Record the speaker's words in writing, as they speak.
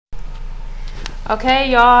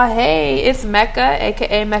Okay, y'all. Hey, it's Mecca,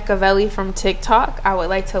 aka Meccavelli from TikTok. I would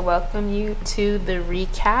like to welcome you to the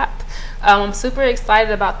recap. I'm super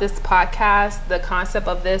excited about this podcast. The concept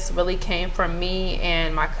of this really came from me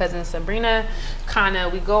and my cousin Sabrina.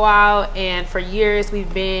 We go out, and for years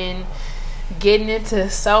we've been getting into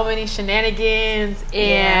so many shenanigans,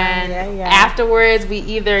 and afterwards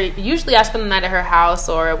usually I spend the night at her house,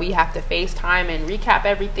 or we have to FaceTime and recap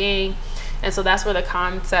everything. And so that's where the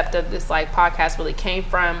concept of this podcast really came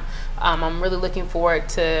from. I'm really looking forward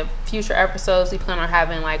to future episodes. We plan on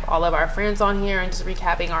having all of our friends on here and just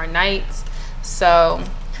recapping our nights. So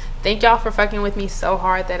thank y'all for fucking with me so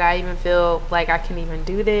hard that I even feel like I can even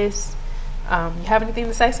do this. You have anything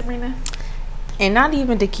to say, Sabrina? And not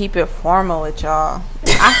even to keep it formal with y'all.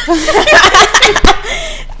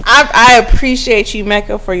 I appreciate you,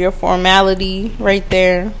 Mecca, for your formality right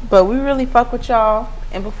there. But we really fuck with y'all.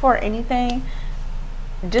 And before anything,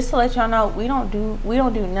 just to let y'all know, we don't do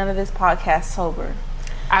none of this podcast sober.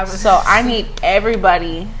 So I need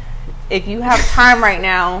everybody, if you have time right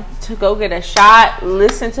now, to go get a shot,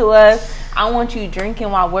 listen to us. I want you drinking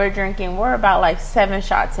while we're drinking. We're about 7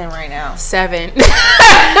 shots in right now. 7. 7.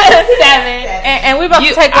 And we about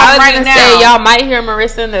to take off right now. Say, y'all might hear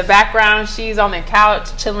Marissa in the background. She's on the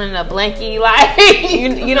couch chilling in a blankie, you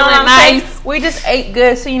know what I'm saying? We just ate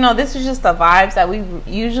good, so this is just the vibes that we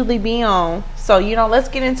usually be on. So let's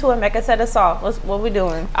get into it. Mecca, set us off. What we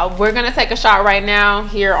doing? We're gonna take a shot right now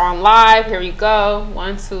here on live. Here we go.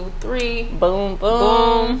 1, 2, 3. Boom,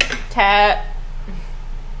 boom, tap.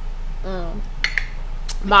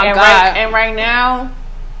 My God. And right now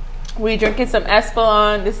we drinking some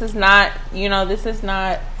Espolon. This is not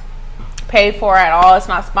paid for at all. It's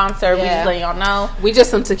not sponsored. We just let y'all know. We just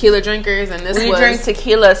some tequila drinkers, and we drink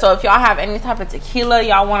tequila. So if y'all have any type of tequila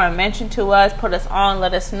y'all want to mention to us, put us on,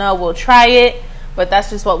 let us know. We'll try it. But that's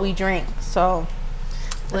just what we drink. So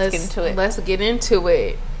let's get into it. Let's get into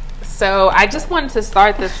it. So I just wanted to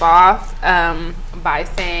start this off by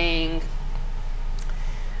saying,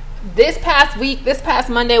 this past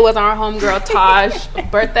Monday was our homegirl Taj's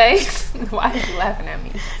birthday. Why are you laughing at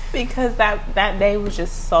me? Because that day was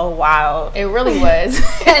just so wild. It really was.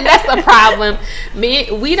 And that's the problem.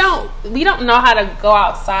 We don't know how to go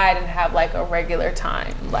outside and have a regular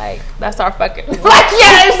time. That's our fucking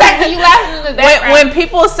exactly. You laughing in the background. When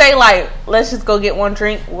people say let's just go get one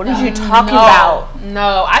drink, what are you talking about?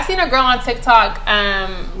 No. I seen a girl on TikTok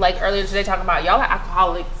earlier today talking about y'all are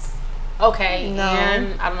alcoholics. Okay, no.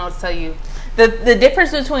 And I don't know what to tell you. The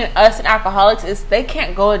difference between us and alcoholics is they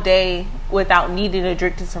can't go a day without needing a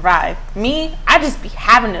drink to survive. Me, I just be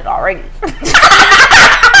having it already. Shut the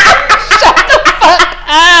fuck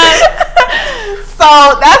up.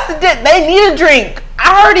 So that's they need a drink.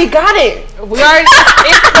 I already got it. It's poured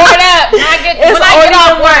up. When I get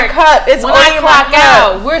off work, when I clock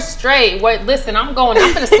out, we're straight. Listen, I'm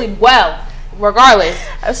gonna sleep well. Regardless,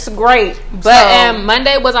 that's great. But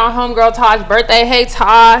Monday was our homegirl Taj's birthday. Hey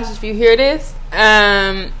Taj, if you hear this,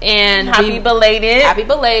 and happy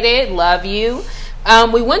belated, love you.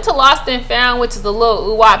 We went to Lost and Found, which is a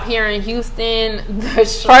little UWAP here in Houston.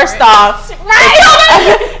 First off,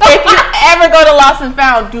 if you ever go to Lost and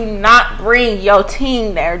Found, do not bring your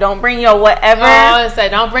team there. Don't bring your whatever.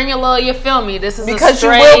 Don't bring you feel me? This is because you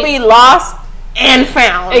will be lost and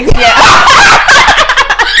found.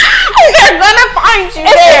 They're gonna find you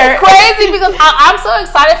there. It's crazy because I'm so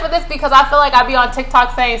excited for this because I feel like I be on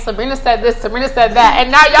TikTok saying Sabrina said this, Sabrina said that, and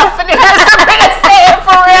now y'all finna hear Sabrina say it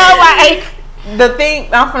for real. The thing,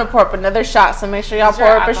 I'm finna pour up another shot, so make sure y'all pour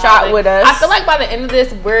up a shot with us. I feel like by the end of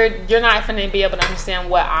this, you're not finna be able to understand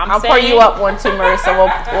what I'm saying. I'll pour you up one too, Marissa.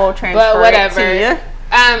 We'll transfer but whatever. it to you.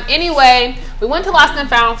 Anyway, we went to Lost and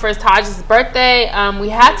Found for Taj's birthday. We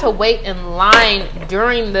had to wait in line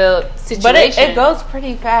during the situation. But it goes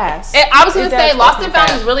pretty fast. I was going to say, Lost and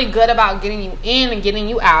Found is really good about getting you in and getting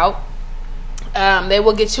you out. They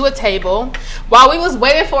will get you a table. While we was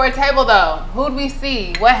waiting for a table, though, who'd we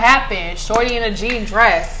see? What happened? Shorty in a jean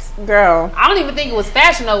dress. Girl. I don't even think it was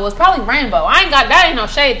fashion, though. It was probably rainbow. That ain't no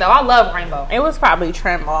shade, though. I love rainbow. It was probably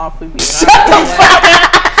Tremble, if we be honest.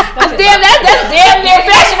 That's damn near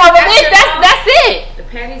fashion over this. That's it. The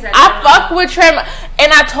panties I fuck with Trem,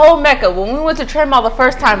 and I told Mecca when we went to Trem the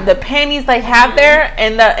first time, the panties they have there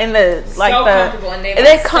and the comfortable, and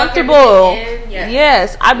they're comfortable.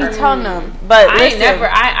 Yes, I be telling them. But I ain't never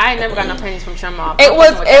got no panties from Trem. It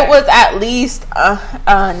was at least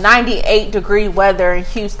 98-degree weather in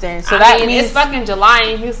Houston, so that means it's fucking July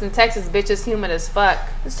in Houston, Texas. Bitch, it's humid as fuck.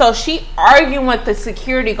 So she arguing with the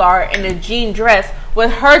security guard in a jean dress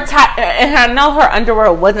with her tight, and I know her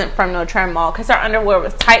underwear wasn't from no trend mall because her underwear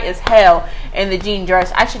was tight as hell in the jean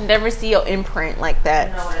dress. I should never see your imprint like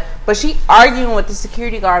that. But she arguing with the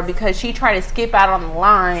security guard because she tried to skip out on the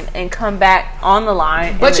line and come back on the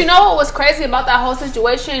line. But you know what was crazy about that whole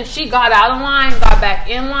situation? She got out of line, got back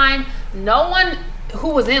in line. No one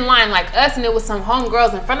who was in line like us, and it was some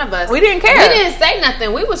homegirls in front of us. We didn't care. We didn't say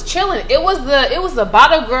nothing. We was chilling. It was the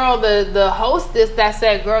bottle girl, the hostess that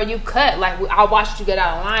said, "Girl, you cut." Like, I watched you get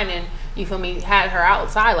out of line, and you feel me, had her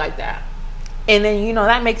outside like that. And then, you know,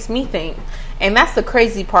 that makes me think, and that's the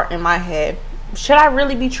crazy part in my head. Should I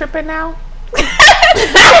really be tripping now? Should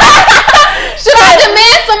I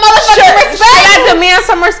demand some motherfucking respect? Should I demand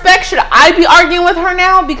some respect? Should I be arguing with her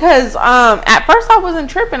now? Because at first I wasn't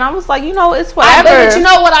tripping. I was like, you know, it's whatever. But you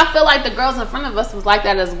know what? I feel like the girls in front of us was like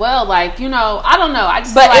that as well. Like, you know, I don't know. I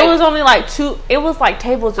just. But it was only like two. It was like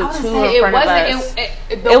tables of two in front of us.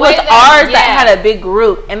 It was ours that had a big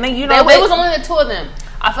group, and then you know it was only the two of them.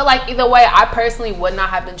 I feel like either way, I personally would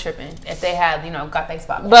not have been tripping if they had, you know, got their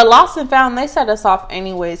spot back. But Lost and Found, they set us off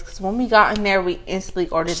anyways, because when we got in there, we instantly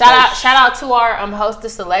ordered. Shout out to our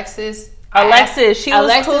hostess Alexis. She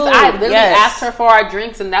was cool. I literally asked her for our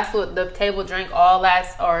drinks, and that's what the table drank all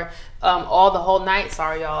last or all the whole night.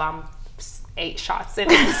 Sorry, y'all, I'm 8 shots in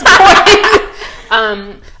this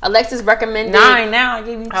morning. Alexis recommended 9 now. I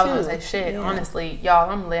gave you 2. I was gonna say shit. Yeah. Honestly,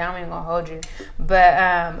 y'all, I'm lit. I'm even gonna hold you. But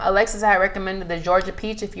Alexis had recommended the Georgia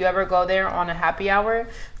Peach. If you ever go there on a happy hour,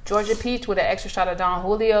 Georgia Peach with an extra shot of Don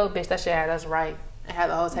Julio, bitch, that shit had us right. It had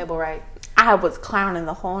the whole table right. I was clowning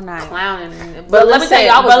the whole night. But let me tell you,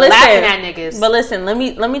 I was laughing at niggas. But listen, let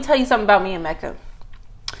me tell you something about me and Mecca.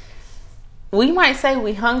 We might say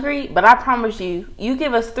we hungry, but I promise you, you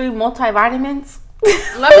give us 3 multivitamins.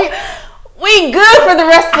 We good for the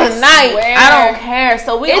rest of the night. Swear. I don't care.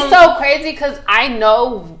 So it's so crazy because I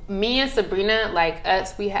know me and Sabrina, like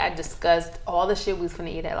us, we had discussed all the shit we was finna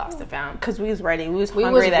eat at Lost and Found because we was ready. We was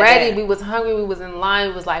ready. We was hungry. We was in line.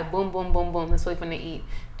 We was like boom, boom, boom, boom. That's what we finna eat.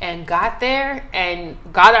 And got there and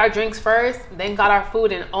got our drinks first, then got our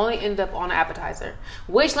food, and only ended up on an appetizer.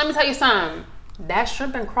 Which, let me tell you something. That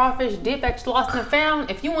shrimp and crawfish dip that you Lost and Found,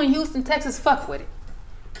 if you in Houston, Texas, fuck with it.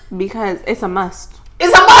 Because it's a must.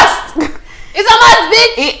 It's a must! It's a must,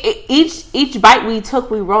 bitch! Each bite we took,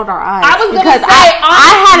 we rolled our eyes. I was because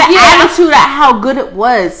I had an attitude at how good it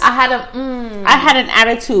was. I had an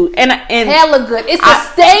attitude. And hella good. It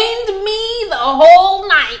sustained me the whole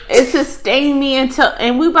night. It sustained me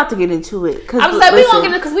and we about to get into it. I was like, we gonna get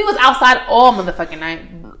into it because we was outside all motherfucking night.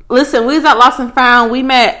 Listen, we was at Lost and Found. We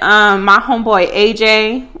met my homeboy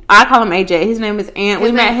AJ. I call him AJ. His name is Ant.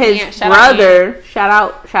 We met his brother. Shout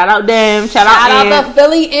out them. Shout out the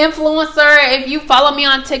Philly influencer. If you follow me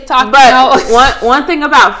on TikTok, but you know. one thing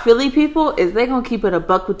about Philly people is they gonna keep it a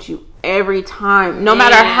buck with you every time. No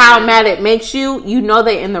matter how mad it makes you, you know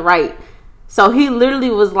they in the right. So he literally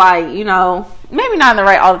was like, you know, maybe not in the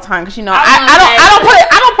right all the time because you know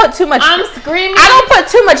I don't put too much. I'm screaming. I don't put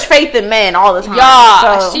too much faith in men all the time.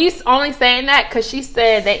 Y'all, she's only saying that because she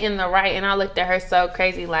said they in the right, and I looked at her so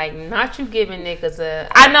crazy, like, not you giving niggas a.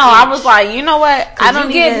 I know. Inch. I was like, you know what? I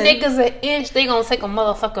don't give niggas an inch. They gonna take a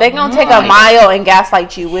motherfucker. They gonna take a mile and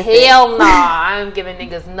gaslight you with it. Hell nah, I ain't giving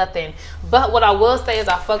niggas nothing. But what I will say is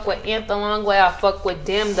I fuck with Ant the long way. I fuck with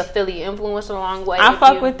them, the Philly influencer, the long way. I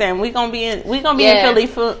fuck with them. We gonna be in Philly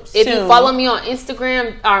soon. If you follow me on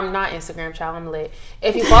Instagram, I'm not Instagram, child. I'm lit.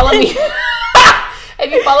 If you follow me,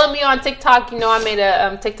 if you follow me on TikTok, you know I made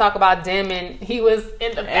a TikTok about Dim, and he was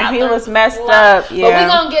in the bathroom. And he was messed up. Yeah. But we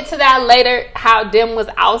gonna get to that later. How Dim was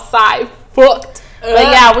outside fucked. But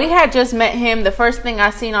yeah, we had just met him. The first thing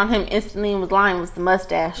I seen on him instantly was lying was the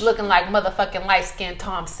mustache. Looking like motherfucking light-skinned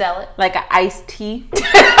Tom Selleck. Like an iced tea.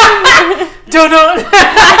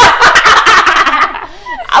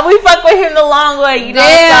 We fuck with him the long way, you know.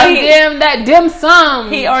 Damn, that dim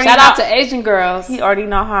sum. Shout out to Asian girls. He already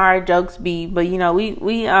know how our jokes be. But you know, we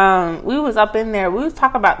was up in there. We was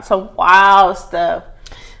talking about some wild stuff.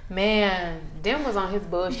 Man, Dim was on his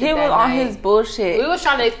bullshit. He was on his bullshit. We was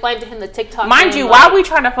trying to explain to him the TikTok. Mind you, while we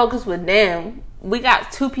trying to focus with Dim, we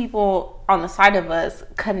got 2 people on the side of us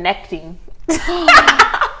connecting.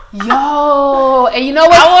 Yo, and you know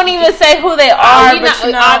what? I won't even say who they are.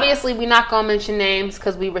 Obviously, we're not gonna mention names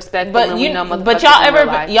because we respect them. But y'all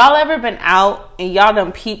ever been out and y'all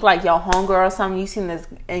done peep like your homegirl or something? You seen this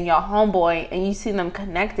and your homeboy, and you seen them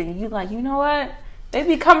connected. You like, you know what? They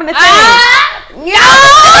be coming to things.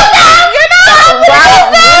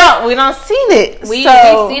 We don't seen it. We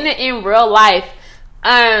seen it in real life.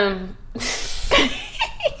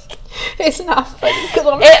 It's not funny because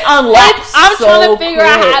I'm trying to figure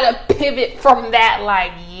out how to pivot from that.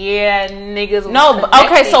 Like, yeah, niggas. No,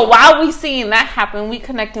 okay. So while we seeing that happen, we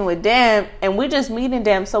connecting with them, and we just meeting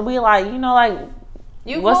them. So we like, you know, like,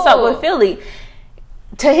 what's up with Philly?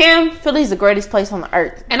 To him, Philly's the greatest place on the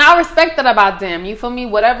earth. And I respect that about them. You feel me?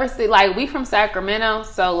 Whatever city, like, we from Sacramento.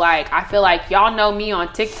 So, like, I feel like y'all know me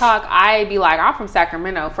on TikTok. I be like, I'm from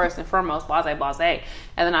Sacramento, first and foremost, blase. And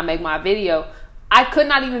then I make my video. I could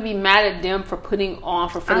not even be mad at them for putting on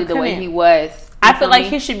for Philly the way he was. I feel like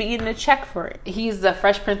he should be getting a check for it. He's the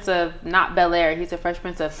Fresh Prince of, not Bel Air. He's the Fresh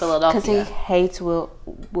Prince of Philadelphia. Because he hates Will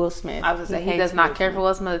Smith. I was going to say, he does not care for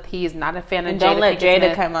Will Smith. He is not a fan of Jada. Don't let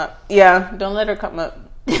Jada come up. Yeah, don't let her come up.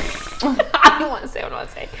 I don't want to say what I want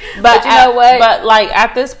to say. But you know what? But, like,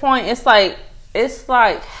 at this point, it's like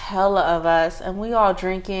hella of us. And we all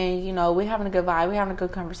drinking. You know, we having a good vibe. We having a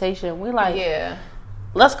good conversation. We like, yeah,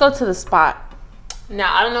 let's go to the spot.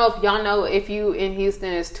 Now, I don't know if y'all know, if you in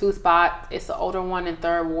Houston, it's 2 spots. It's the older one in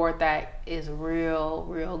 3rd Ward that is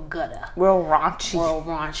real gutter. Real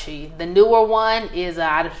raunchy. The newer one is,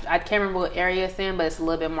 I can't remember what area it's in, but it's a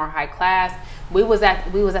little bit more high class. We was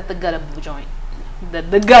at the gutter joint. The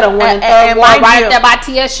gutter one in 3rd Ward, right there by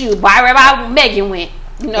TSU, right by Megan went.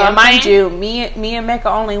 You know, and mind you, me and Mecca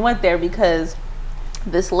only went there because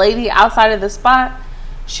this lady outside of the spot,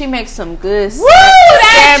 she makes some good salmon.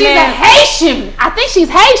 She's a Haitian. I think she's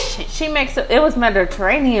Haitian. She makes it was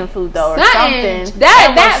Mediterranean food though, or something.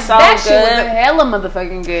 That shit was hella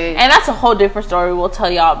motherfucking good. And that's a whole different story we'll tell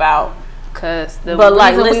y'all about. But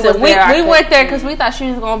like, listen, we went there because we thought she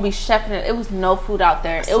was gonna be chefing it. It was no food out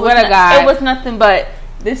there. It was nothing but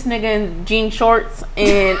this nigga in jean shorts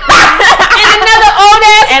and another old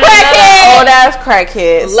ass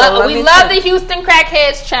crackhead. We love the Houston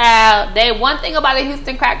crackheads, child. One thing about a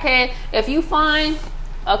Houston crackhead, if you find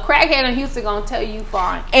a crackhead in Houston, gonna tell you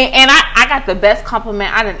fine. And I got the best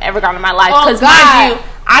compliment I done ever got in my life. Because mind you,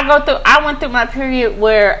 I went through my period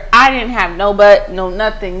where I didn't have no butt, no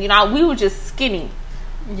nothing. You know, we were just skinny.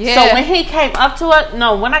 Yeah. So when he came up to us,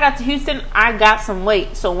 when I got to Houston, I got some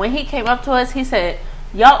weight. So when he came up to us, he said,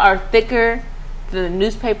 "Y'all are thicker than the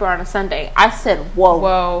newspaper on a Sunday." I said,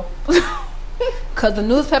 "Whoa." Because the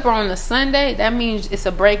newspaper on a Sunday, that means it's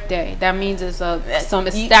a break day. That means it's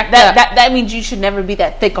stacked up. That means you should never be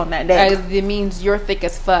that thick on that day. It means you're thick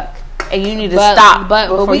as fuck. And you need to stop.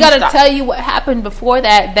 But we got to tell you what happened before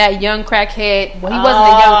that young crackhead. Well, he wasn't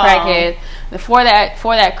a young crackhead. Before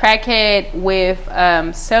that crackhead with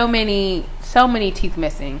so many teeth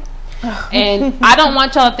missing. And I don't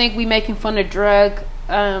want y'all to think we making fun of drug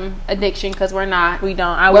addiction, because we're not. We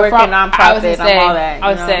don't. I work in nonprofit.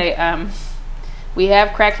 I would say we have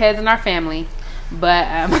crackheads in our family,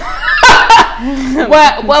 but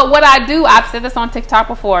what I do, I've said this on TikTok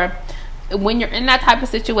before. When you're in that type of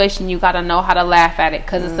situation, you got to know how to laugh at it,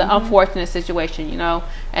 because it's an unfortunate situation, you know.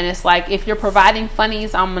 And it's like, if you're providing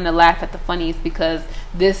funnies, I'm gonna laugh at the funnies, because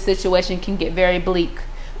this situation can get very bleak.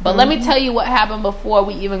 But let me tell you what happened before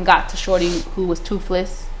we even got to Shorty, who was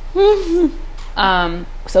toothless.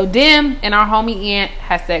 So Dim and our homie Aunt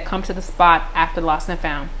has said, come to the spot after Lost and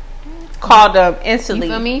Found. Called them instantly.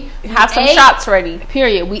 You feel me? Have some shots ready.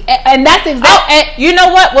 Period. And that's exactly. You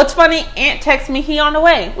know what? What's funny? Aunt texts me, he on the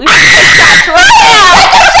way. We take shots right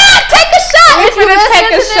now. Take a shot. We're gonna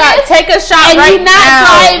take a shot. And right you're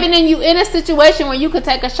not driving, and you in a situation where you could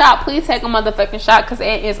take a shot. Please take a motherfucking shot, because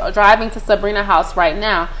Aunt is driving to Sabrina's house right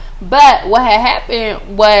now. But what had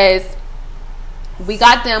happened was, we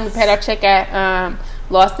got them. We paid our check at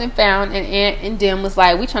Lost and Found, and Aunt and Dim was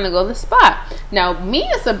like, we trying to go to the spot. Now, me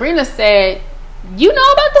and Sabrina said, you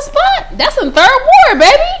know about the spot? That's in 3rd Ward,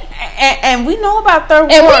 baby. And we know about 3rd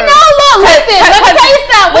Ward. And we know, look, listen, let me tell you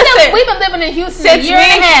something. We've been living in Houston a year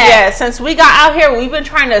and a half. Yeah, since we got out here, we've been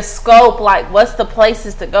trying to scope, like, what's the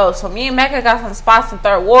places to go. So me and Mecca got some spots in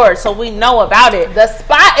 3rd Ward, so we know about it. The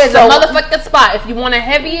spot is a motherfucking spot. If you want a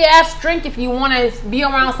heavy-ass drink, if you want to be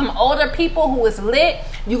around some older people who is lit,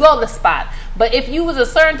 you go to the spot. But if you was a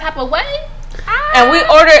certain type of way... And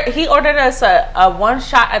he ordered us a one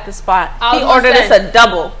shot at the spot. He ordered us a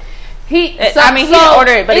double. He didn't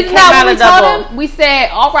order it, but it came out a double. We said,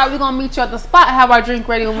 all right, we're going to meet you at the spot. Have our drink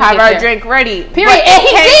ready when we get there. Have our drink ready. Period. And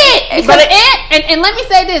he did. And let me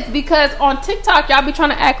say this, because on TikTok, y'all be trying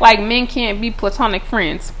to act like men can't be platonic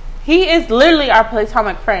friends. He is literally our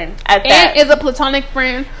platonic friend at that. Aunt is a platonic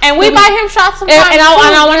friend. And we buy him shots sometimes. And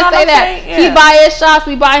I want to say that. Yeah. He buy us shots.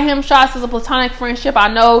 We buy him shots as a platonic friendship. I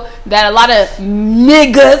know that a lot of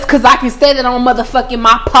niggas, because I can say that on motherfucking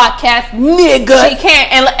my podcast, niggas. She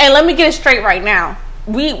can't. And let me get it straight right now.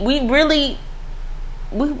 We really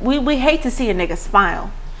hate to see a nigga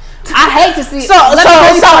smile. I hate to see. So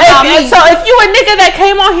if you a nigga that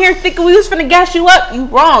came on here thinking we was finna gas you up, you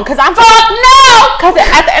wrong. Cause I'm fuck no. Cause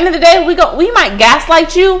at the end of the day, we might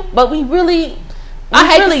gaslight you, but we really. I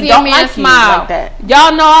hate to see a man smile. Like that.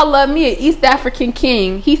 Y'all know I love me an East African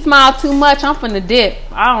king. He smiled too much. I'm finna dip.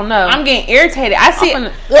 I don't know. I'm getting irritated. I see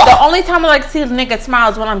the only time I like to see a nigga smile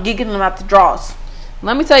is when I'm giggling him out the draws.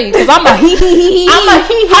 Let me tell you, because I'm a hee hee hee hee. I'm a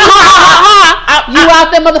hee hee ha. You out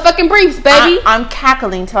there motherfucking briefs, baby. I'm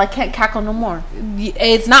cackling till I can't cackle no more.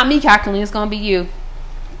 It's not me cackling. It's gonna be you.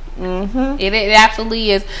 Mm-hmm. It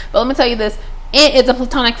absolutely is. But let me tell you this. It's a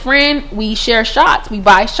platonic friend. We share shots. We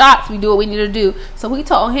buy shots. We do what we need to do. So we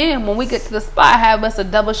told him when we get to the spot, have us a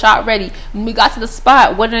double shot ready. When we got to the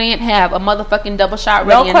spot, what did Aunt have? A motherfucking double shot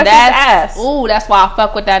ready. No questions asked. Ooh, that's why I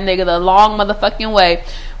fuck with that nigga the long motherfucking way.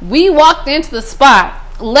 We walked into the spot.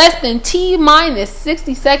 Less than T-minus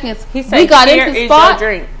 60 seconds. He said, we got into the spot.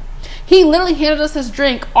 Drink. He literally handed us his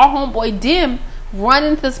drink. Our homeboy Dim run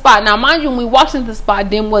into the spot. Now, mind you, when we walked into the spot,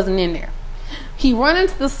 Dim wasn't in there. He run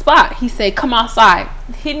into the spot. He said, "Come outside."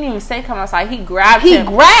 He didn't even say come outside. He grabbed him.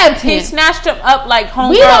 He snatched him up like homegirl.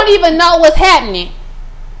 We don't even know what's happening,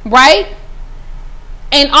 right?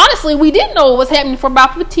 And honestly, we didn't know what was happening for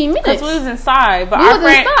about 15 minutes. Because we was inside. But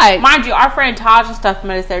mind you, our friend Taj and stuff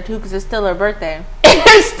met us there too because it's still her birthday.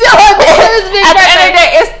 It's still her birthday. At the end of the day,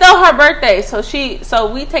 it's still her birthday.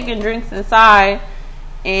 So we taking drinks inside.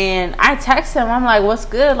 And I text him. I'm like, what's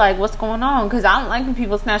good? Like, what's going on? Because I don't like when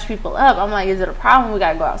people snatch people up. I'm like, is it a problem? We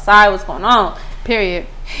got to go outside. What's going on? Period.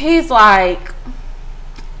 He's like,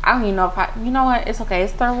 I don't even know if you know what? It's okay.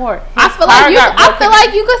 It's third ward. I feel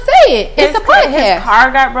like you could say it. It's a podcast. His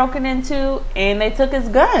car got broken into and they took his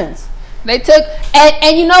guns. They took,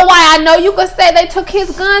 and you know why I know you could say they took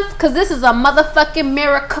his guns? Because this is a motherfucking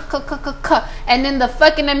America. And in the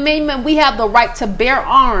fucking amendment, we have the right to bear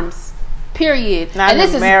arms. Period. Not and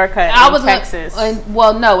this in America, in Texas.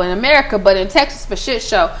 Well, no, in America, but in Texas for shit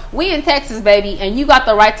show. We in Texas, baby, and you got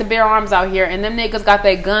the right to bear arms out here, and them niggas got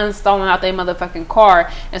their guns stolen out their motherfucking car,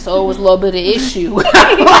 and so it was a little bit of issue. It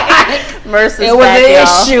was an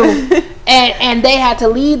issue. And they had to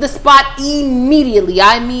leave the spot immediately.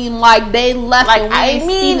 I mean, like they left. Like and we ain't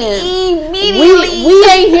seen them. Immediately. We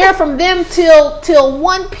ain't hear from them till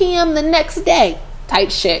 1 p.m. the next day. Type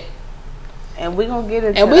shit. And we're going to get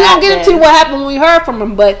into what happened when we heard from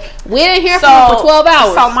him. But we didn't hear from him for 12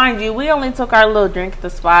 hours. So, mind you, we only took our little drink at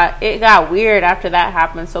the spot. It got weird after that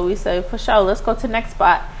happened. So, we said, for sure, let's go to the next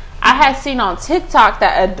spot. I had seen on TikTok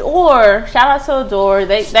that Adore, shout out to Adore,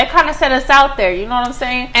 they kind of set us out there. You know what I'm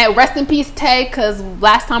saying? And rest in peace, Tay, because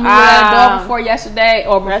last time we were at Adore before yesterday,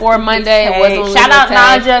 or before Monday, it wasn't shout out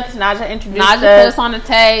Naja, because Naja introduced us. Naja put us on the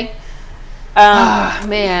Tay.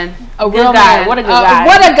 Man, a good real guy. man. What a good guy.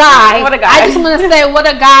 What a guy. What a guy. I just want to say, what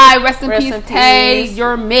a guy. Rest in Rest peace, in Tay. peace.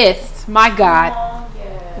 You're missed. My God.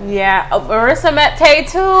 Yeah. Marissa met Tay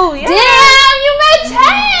too. Yeah. Damn, you met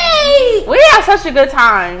Tay. We had such a good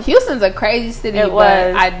time. Houston's a crazy city. It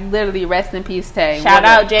was. I literally rest in peace, Tay. Shout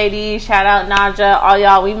out JD. Shout out Naja. All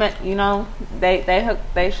y'all. We met. You know, they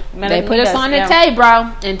put us on the Tay,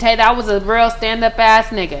 bro. And Tay, that was a real stand up ass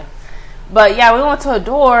nigga. But yeah, we went to a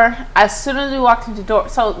door. As soon as we walked into the door,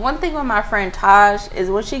 so one thing with my friend Taj is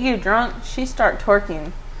when she get drunk, she start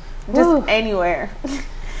twerking, just anywhere.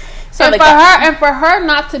 So and for her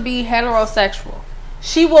not to be heterosexual,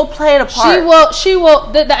 she will play the part. She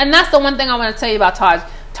will, and that's the one thing I want to tell you about Taj.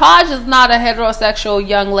 Taj is not a heterosexual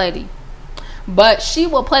young lady, but she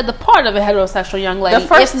will play the part of a heterosexual young lady. The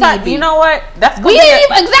first time, you know what? We didn't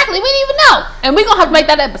even know, and we're gonna have to make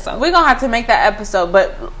that episode. We're gonna have to make that episode,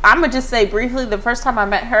 but I'm gonna just say briefly. The first time I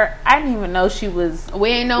met her, I didn't even know she was. We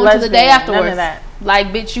ain't known until the day afterwards. None of that. Like,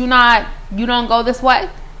 bitch, you don't go this way.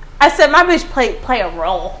 I said my bitch play a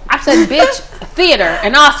role. I said, bitch, theater,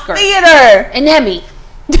 an Oscar, an Emmy.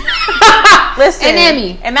 Listen, an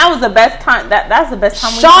Emmy, and that was the best time. That's the best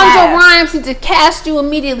time. Shonda Rhimes need to cast you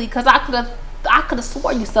immediately because I could have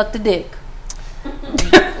swore you sucked a dick.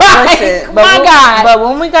 Listen, but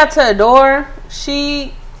when we got to the door,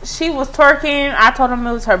 she was twerking. I told him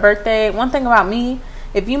it was her birthday. One thing about me,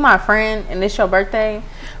 if you my friend and it's your birthday,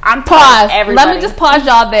 I'm pause. Let me just pause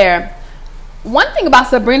y'all there. One thing about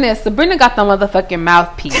Sabrina is Sabrina got the motherfucking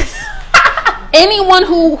mouthpiece. Anyone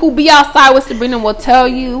who be outside with Sabrina will tell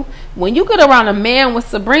you when you get around a man with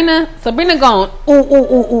Sabrina going ooh ooh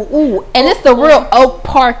ooh ooh ooh, and it's the real Oak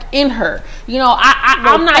Park in her. You know,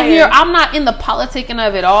 I'm not here. I'm not in the politicking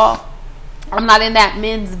of it all. I'm not in that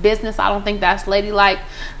men's business. I don't think that's ladylike.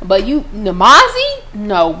 But you, Namazi,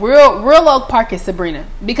 no, real Oak Park is Sabrina,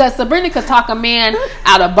 because Sabrina could talk a man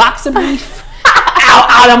out of boxer brief.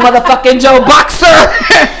 out of motherfucking Joe Boxer,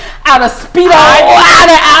 out of Speedo,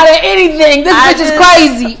 out of anything. This bitch is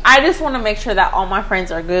crazy. I just want to make sure that all my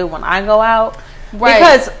friends are good when I go out. Right.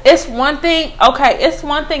 Because it's one thing,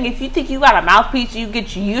 if you think you got a mouthpiece, you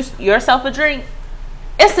get yourself a drink.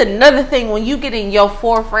 It's another thing when you getting your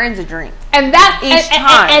 4 friends a drink. And that's each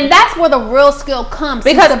time. And that's where the real skill comes.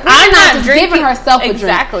 Because I'm not just giving herself a drink.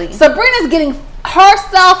 Exactly. Sabrina's getting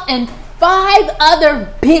herself and 5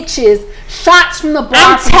 other bitches shots from the bar.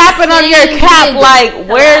 I'm tapping on your cap like,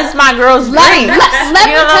 where's my girl's drink? Let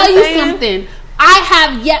me tell you something. I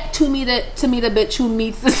have yet to meet a bitch who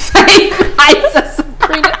meets the same heights as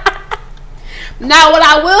Sabrina. Now, what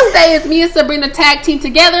I will say is, me and Sabrina tag team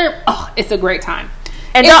together. Oh, it's a great time.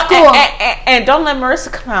 And don't let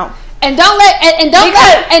Marissa come out. And don't let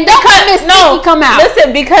Miss Vicky come out.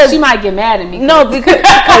 Listen, because she might get mad at me. No, because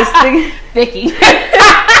Vicky.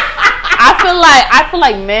 I feel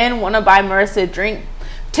like men want to buy Marissa a drink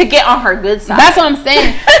to get on her good side. That's what I'm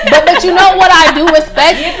saying. But you know what I do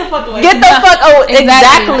respect? Get the fuck away. Oh,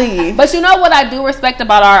 exactly. But you know what I do respect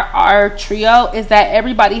about our trio is that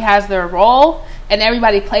everybody has their role and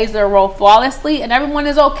everybody plays their role flawlessly and everyone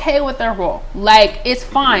is okay with their role. Like, it's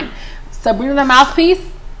fine. Sabrina the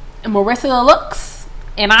mouthpiece and Marissa the looks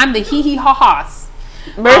and I'm the hee ha-has.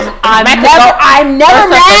 I'm never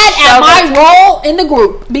mad at my role in the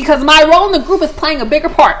group because my role in the group is playing a bigger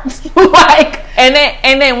part. and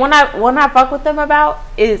then when I fuck with them about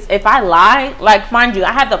is if I lie, like, mind you,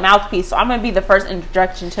 I have the mouthpiece, so I'm gonna be the first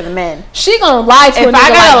introduction to the men. She gonna lie to if I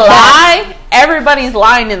gotta lie, everybody's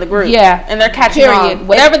lying in the group. Yeah, and they're catching on.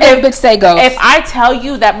 Whatever this bitch say goes. If I tell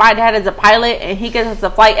you that my dad is a pilot and he gets us a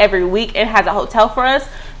flight every week and has a hotel for us,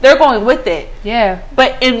 they're going with it. Yeah.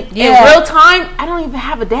 But in real time, I don't even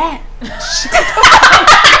have a dad. Sabrina!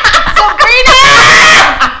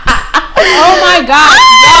 Oh my God.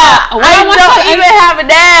 Yeah. I don't even have a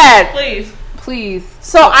dad. Please.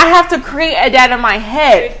 So I have to create a dad in my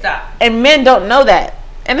head. And men don't know that.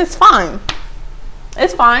 And it's fine.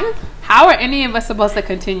 It's fine. How are any of us supposed to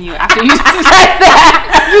continue after you said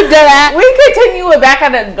that? You did that. We continue it back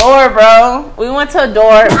at the door, bro. We went to a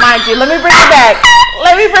door. Mind you, let me bring it back.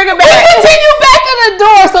 We continue back at the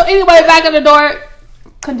door. So anyway, back at the door.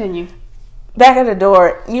 Continue. Back at the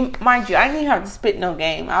door. Mind you, I didn't have to spit no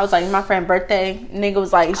game. I was like, it's my friend's birthday. Nigga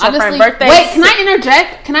was like, it's your friend's birthday. Wait, can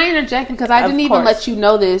I interject? Because I didn't even let you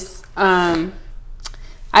know this.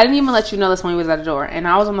 I didn't even let you know this when we was at the door. And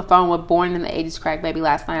I was on the phone with Born in the 80s Crack Baby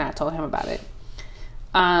last night. And I told him about it.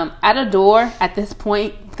 At a door, at this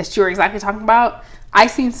point that you're exactly talking about, I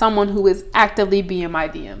seen someone who is actively being my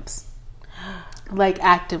DMs. Like,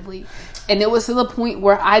 actively. And it was to the point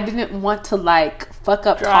where I didn't want to, like, fuck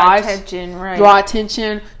up Draw Taj.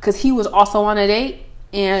 attention. Because he was also on a date.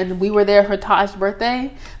 And we were there for Taj's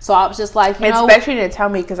birthday. So I was just like, especially didn't tell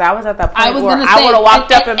me because I was at that point where I would have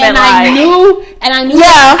walked up and been like... I knew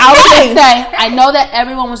yeah, I was going to say, I know that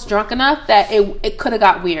everyone was drunk enough that it could have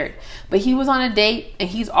got weird. But he was on a date and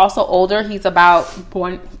he's also older. He's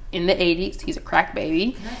born in the 80s. He's a crack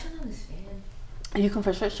baby. Can I turn on this fan? You can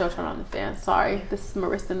for sure turn on the fan. Sorry. This is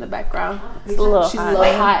Marissa in the background. She's a little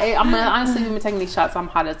hot. Honestly, we've been taking these shots. I'm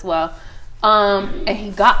hot as well. And he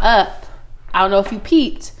got up. I don't know if you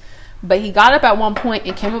peeped, but he got up at one point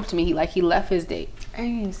and came up to me. He left his date. I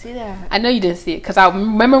didn't even see that. I know you didn't see it because I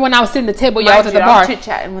remember when I was sitting at the table, y'all was at the bar. Chit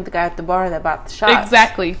chatting with the guy at the bar that bought the shots.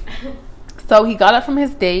 Exactly. So he got up from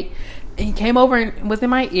his date and he came over and was in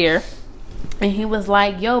my ear, and he was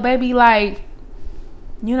like, "Yo, baby, like,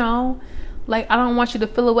 I don't want you to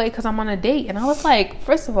feel away because I'm on a date." And I was like,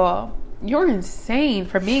 first of all, you're insane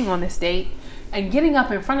for being on this date and getting up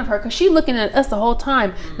in front of her because she's looking at us the whole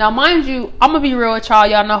time. Now, mind you, I'm gonna be real with y'all.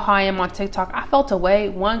 Y'all know how I am on TikTok. I felt away,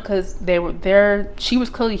 one, because they were there. She was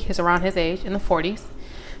clearly around his age, in the 40s.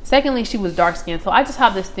 Secondly, she was dark skinned. So I just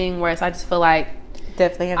have this thing where I just feel like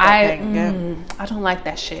definitely I don't like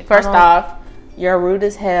that shit. First off, you're rude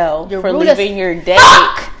as hell for leaving your date.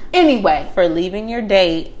 Anyway, for leaving your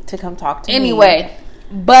date to come talk to me. Anyway,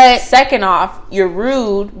 but second off, you're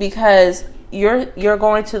rude because you're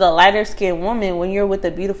going to the lighter skinned woman when you're with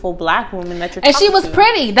a beautiful black woman that you're talking to. And she was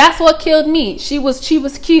pretty. That's what killed me. She was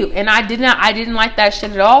cute, and I didn't like that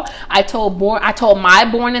shit at all. I told my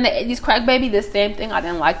Born in the 80s Crack Baby the same thing. I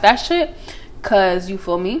didn't like that shit because, you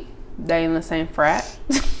feel me, they in the same frat.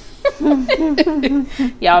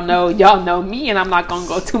 y'all know me, and I'm not gonna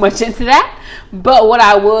go too much into that. But what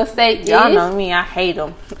I will say y'all know me, I hate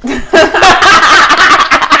them.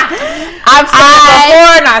 I've said it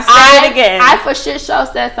before and I say it again. I for sure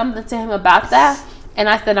said something to him about that, and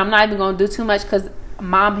I said I'm not even gonna do too much because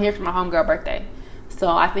I'm here for my homegirl birthday. So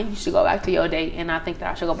I think you should go back to your date, and I think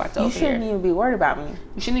that I should go back to over here. You shouldn't even be worried about me.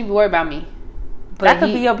 You shouldn't even be worried about me. But that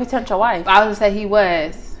could be your potential wife. I was gonna say he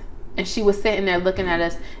was, and she was sitting there looking at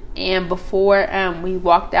us. And before we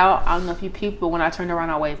walked out, I don't know if you peeped, but when I turned around,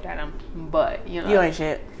 I waved at him. But you know, you ain't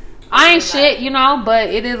shit. I ain't shit, you know. But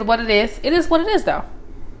it is what it is. It is what it is, though.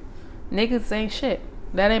 Niggas ain't shit.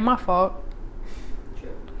 That ain't my fault.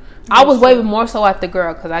 True. I was waving more so at the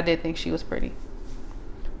girl because I did think she was pretty.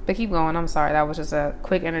 But keep going. I'm sorry. That was just a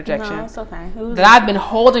quick interjection. No, it's okay. That I've been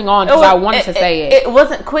holding on because I wanted to say it. It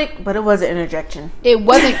wasn't quick, but it was an interjection. It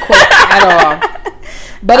wasn't quick at all.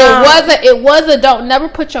 But it wasn't. Don't never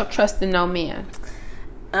put your trust in no man.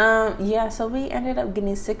 Yeah. So we ended up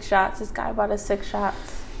getting 6 shots. This guy bought us 6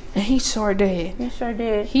 shots. And he sure did. He sure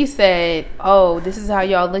did. He said, "Oh, this is how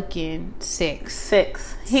y'all looking.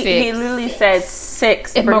 6. He literally said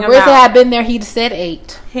 6. If Marissa had been there, he'd said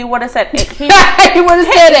 8. He would have said 8. He would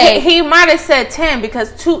have said 8. He might have said 10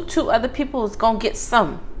 because two other people was gonna get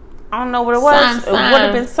some. I don't know what it was. It would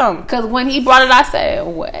have been some. Because when he brought it, I said,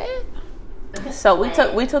 "What?" So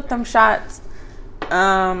we took them shots.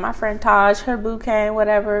 My friend Taj, her boo came,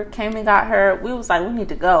 whatever, came and got her. We was like, we need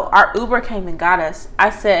to go. Our Uber came and got us.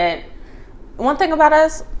 I said, one thing about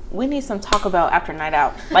us, we need some Taco Bell after night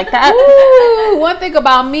out. Like that. Ooh, one thing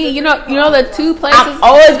about me, you know the 2 places. I'm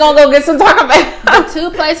always gonna go get some Taco Bell. The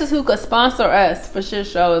 2 places who could sponsor us for shit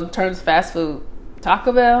show in terms of fast food: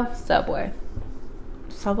 Taco Bell, Subway.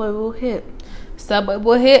 Subway will hit.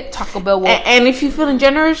 Taco Bell will. And if you feeling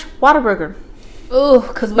generous, Whataburger. Ooh,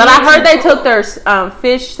 but I heard they took their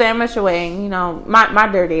fish sandwich away. And, you know, my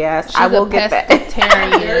dirty ass. I will get that.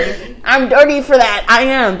 I'm dirty for that. I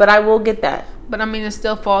am, but I will get that. But I mean, it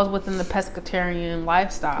still falls within the pescatarian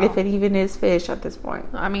lifestyle. If it even is fish at this point.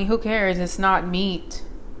 I mean, who cares? It's not meat,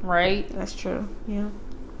 right? That's true. Yeah.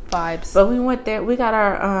 Vibes. But we went there. We got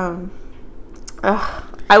our.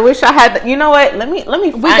 I wish I had. You know what? Let me. Find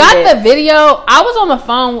we got the video. I was on the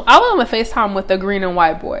phone. I was on the FaceTime with the green and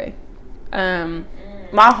white boy.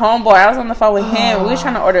 My homeboy, I was on the phone with him. We were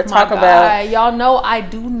trying to order Taco Bell. Y'all know I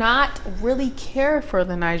do not really care for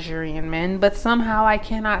the Nigerian men, but somehow I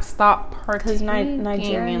cannot stop partaking in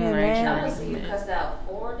Nigerian men. Honestly, you cussed out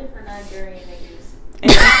 4 different Nigerian niggas.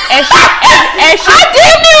 And I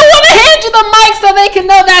didn't even want to hand you the mic so they can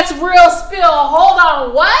know that's real spill. Hold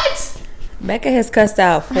on, what? Mecca has cussed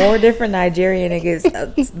out 4 different Nigerian niggas.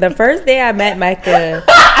 The first day I met Mecca,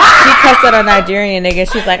 she cussed out a Nigerian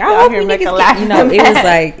nigga. She's like, I hope you niggas get, you know, it was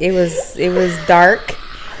like, it was dark.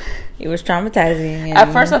 It was traumatizing. And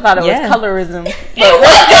at first I thought it was colorism. It's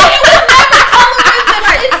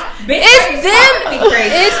them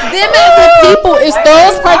as the people. It's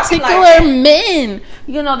those particular men.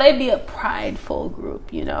 You know, they be a prideful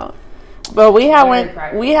group, you know. But we had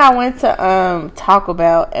went to Taco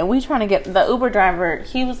Bell, and we trying to get the Uber driver.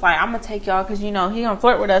 He was like, "I'm gonna take y'all because you know he gonna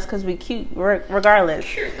flirt with us because we cute regardless."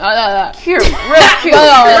 Cute, real cute.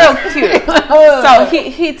 So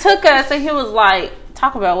he took us, and he was like,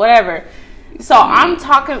 "Taco Bell, whatever." So I'm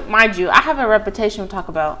talking, mind you, I have a reputation with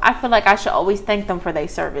Taco Bell. I feel like I should always thank them for their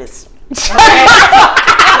service. Thank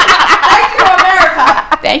you, America.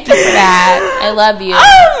 Thank you for that. I love you.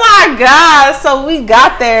 Oh my God. So we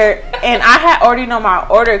got there and I had already know my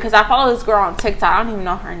order because I follow this girl on TikTok. I don't even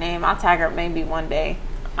know her name. I'll tag her maybe one day.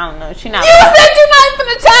 I don't know. She not. You said you're not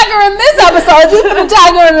going to tag her in this episode. You're going to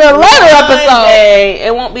tag her in the later episode.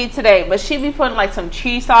 It won't be today. But she be putting like some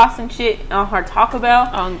cheese sauce and shit on her Taco Bell.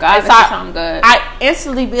 Oh God, that sounds good. I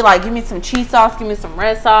instantly be like, give me some cheese sauce, give me some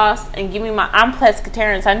red sauce, and give me I'm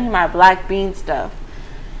pescatarian, so I need my black bean stuff.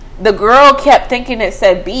 The girl kept thinking it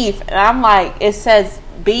said beef, and I'm like, it says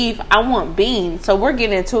beef. I want beans. So we're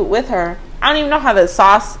getting into it with her. I don't even know how the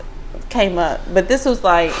sauce came up, but this was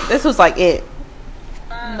like it.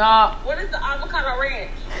 No. What is the avocado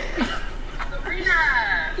ranch? Sabrina,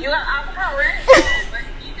 you got avocado ranch? But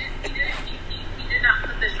he did not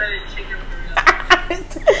put the shredded chicken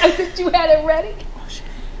for Did you had it ready? Oh shit.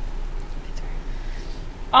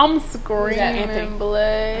 I'm screaming,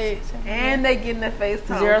 Blake. And they getting the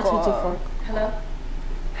FaceTime 0224.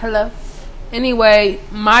 Hello. Anyway,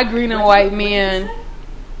 my green and white man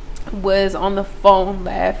was on the phone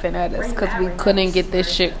laughing at us because we couldn't get this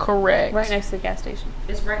shit correct. Right next to the gas station.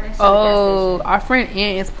 It's right next to the gas station. Our friend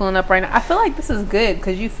Aunt is pulling up right now. I feel like this is good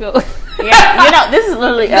because you feel. Yeah, you know, this is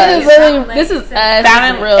literally us. This is us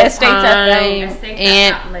Down in real Estates time.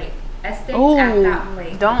 And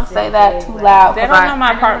ooh, don't say that too loud. They don't know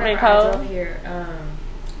my apartment code.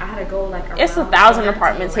 I had to go like it's 1,000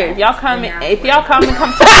 apartments here. If y'all come and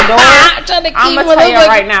come to the door, I'm gonna tell you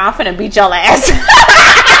right now, I'm finna beat your ass.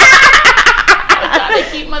 Trying to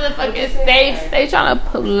keep motherfuckers safe. They trying to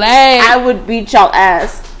play. I would beat y'all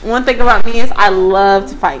ass. One thing about me is I love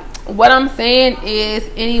to fight. What I'm saying is,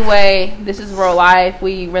 anyway, this is real life.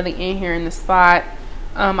 We really in here in the spot.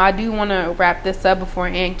 I do want to wrap this up before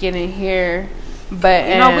Ant get in here. But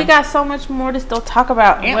we got so much more to still talk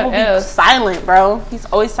about. Ant will be silent, bro. He's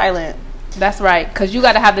always silent. That's right, because you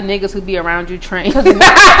got to have the niggas who be around you trained. Because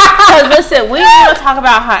listen, we didn't even talk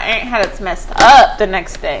about how Ant had it messed up the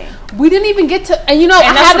next day. We didn't even get to, and I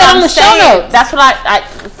had that on the show notes. That's what I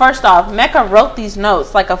first off, Mecca wrote these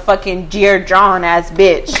notes like a fucking Dear John ass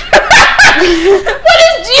bitch. What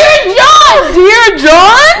is Dear John? Dear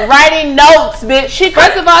John? Writing notes, bitch.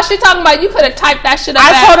 First of all, she talking about you could have typed that shit up.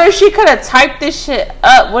 I told her she could have typed this shit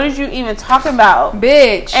up. What are you even talking about?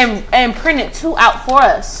 Bitch. And printed 2 out for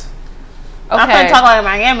us. Okay. I'm gonna talk about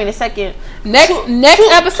Miami in a second. Next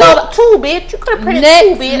episode, two, bitch. You could have printed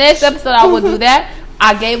 2, bitch. Next episode, I will do that.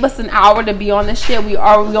 I gave us an hour to be on this shit. We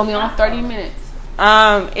only on 30 minutes.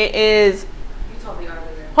 It is. You told me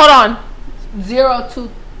earlier. Hold on.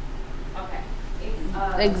 02.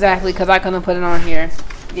 Okay. Exactly, because I couldn't put it on here.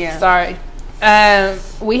 Yeah. Sorry.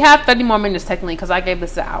 We have 30 more minutes technically because I gave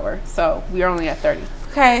this an hour, so we are only at 30.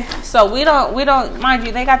 Okay, so we don't mind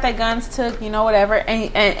you. They got their guns took, whatever.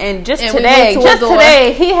 And just And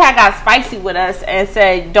today, he had got spicy with us and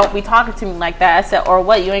said, "Don't be talking to me like that." I said, "Or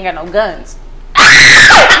what? You ain't got no guns."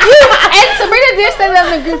 And Sabrina did say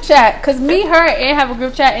that in the group chat because me, her, and have a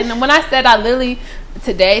group chat. And then when I said, I literally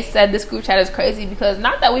today said this group chat is crazy because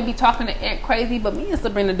not that we be talking to Ant crazy, but me and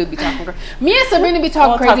Sabrina do be talking crazy. Me and Sabrina be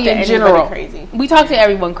talking crazy in general. Crazy. We talk to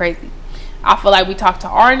everyone crazy. I feel like we talk to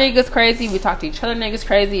our niggas crazy. We talk to each other niggas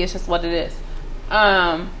crazy. It's just what it is.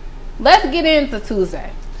 Let's get into Tuesday.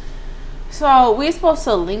 So we supposed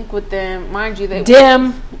to link with them, mind you. The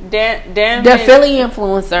Philly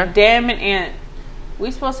influencer. Damn and Ant. We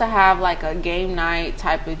supposed to have like a game night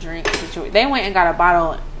type of drink situation. They went and got a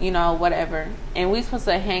bottle, whatever. And we supposed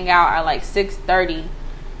to hang out at like 6:30.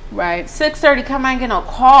 Right. 6:30. Come on, get no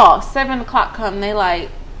call. 7:00 come. They like,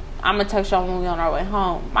 I'm gonna text y'all when we on our way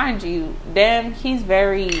home. Mind you, he's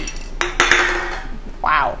very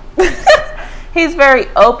wow. He's very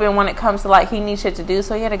open when it comes to like he needs shit to do.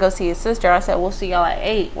 So he had to go see his sister. I said, we'll see y'all at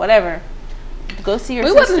 8, whatever. Go see your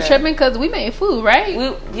sister. We wasn't tripping because we made food, right?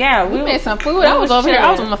 We made some food. I was over here.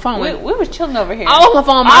 I was on the phone. We was chilling over here. I was on the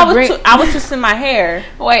phone with I was just in my hair.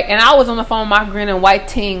 Wait, and I was on the phone with my green and white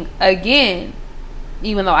ting again.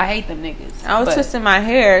 Even though I hate them niggas. I was twisting my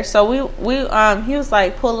hair. So he was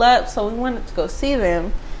like, pull up. So we wanted to go see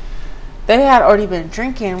them. They had already been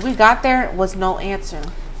drinking. We got there, was no answer.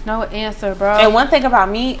 No answer, bro. And one thing about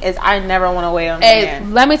me is I never want to wait on a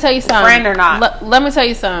man. Let me tell you something. Friend or not. Let me tell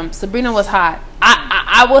you something. Sabrina was hot.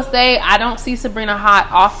 I will say I don't see Sabrina hot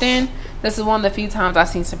often. This is one of the few times I've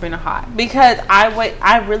seen Sabrina hot. Because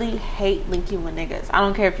I really hate linking with niggas. I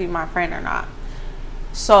don't care if you're my friend or not.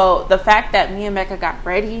 So the fact that me and Mecca got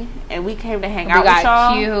ready and we came to hang out with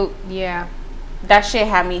y'all, cute, yeah, that shit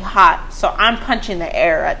had me hot. So I'm punching the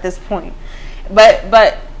air at this point.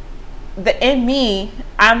 But in me,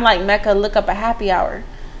 I'm like, Mecca, look up a happy hour.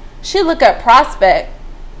 She looked at Prospect,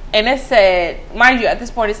 and it said, mind you, at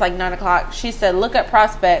this point it's like 9:00. She said, look at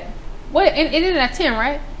Prospect. What? It ended at 10,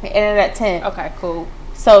 right? It ended at 10. Okay, cool.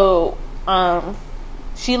 So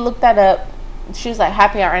she looked that up. She was like,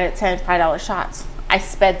 happy hour ended at 10, $5 shots. I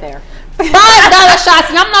sped there. $5 shots.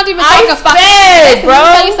 And I'm not even talking about. Bro.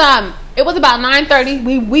 Let me tell you something. It was about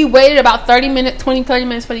 9:30. We waited about 30 minutes for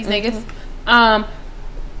these niggas.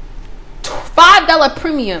 $5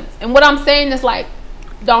 premiums. And what I'm saying is like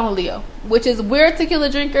Don Julio, which is we're tequila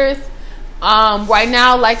drinkers. Right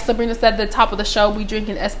now, like Sabrina said at the top of the show, we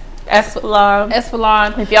drinking Espolon.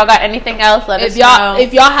 If y'all got anything else, let us know.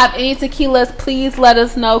 If y'all have any tequilas, please let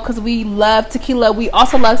us know because we love tequila. We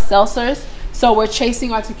also love seltzers. So we're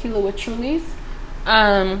chasing our tequila with Trulies.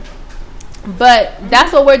 But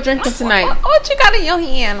that's what we're drinking tonight. What you got in your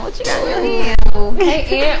hand?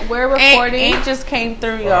 Hey, Aunt, we're recording. Aunt just came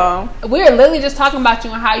through, y'all. We're literally just talking about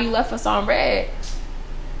you and how you left us on red.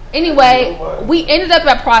 Anyway, we ended up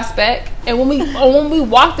at Prospect. And when we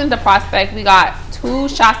walked into Prospect, we got 2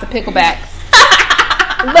 shots of picklebacks.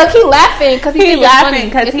 Look, he laughing because he laughing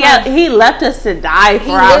because he left us to die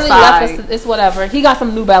for outside. He literally left us. It's whatever. He got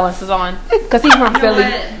some New Balances on because he's from Philly.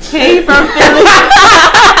 He's from Philly.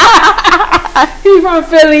 He's from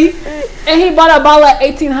Philly, and he bought a bottle of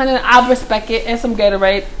 1800. I respect it, and some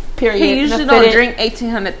Gatorade. Period. He usually And don't fitted- drink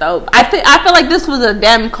 1800 though. I feel like this was a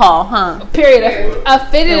damn call, huh? Period. A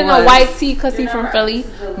fitted It in a was. white tee because he's from Philly.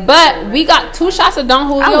 But we got 2 shots of Don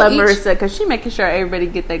Julio I love each. Marissa because she making sure everybody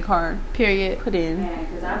get their card Period. put in.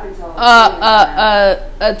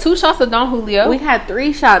 2 shots of Don Julio. We had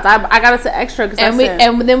 3 shots. I got us an extra because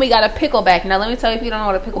and then we got a pickleback. Now let me tell you if you don't know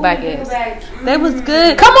what a pickleback is. they was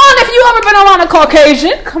good. Come on, if you ever been around a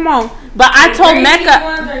Caucasian. Come on. But I told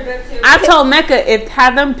Mecca if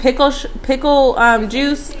had them pickle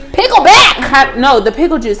juice. Pickleback. The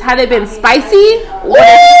pickle juice. Had it been spicy? Woo!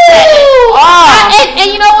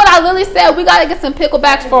 And you know what I literally said? We gotta get some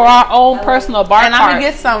picklebacks for our own personal bar And I'm cart. gonna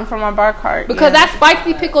get some from my bar cart Because that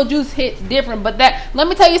spicy pickle juice hits different. But let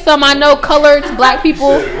me tell you something. I know colored black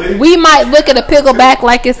people, we might look at a pickleback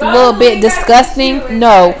like it's a little bit disgusting.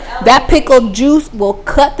 No, that pickle juice will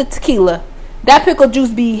cut the tequila. That pickle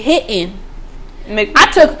juice be hitting. I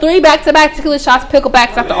took 3 back-to-back tequila shots,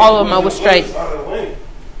 picklebacks after all of them. I was straight.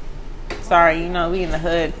 Sorry, we in the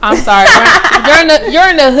hood. I'm sorry. You're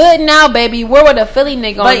in the hood now, baby. We're with a Philly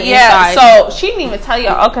nigga on the inside. So she didn't even tell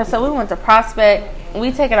y'all. Okay, so we went to Prospect.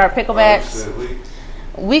 We taking our picklebacks.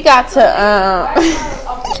 We got to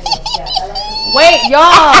Wait,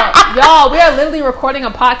 y'all, we are literally recording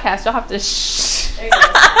a podcast. Y'all have to shh.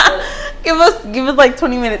 give us like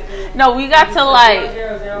 20 minutes. No, we got to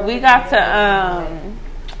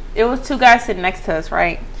it was 2 guys sitting next to us,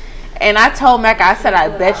 right? And I told Mecca, I said, I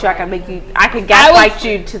bet you I can gaslight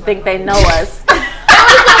you to think they know us.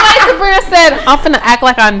 Sabrina said, I'm finna act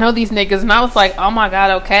like I know these niggas. And I was like, oh my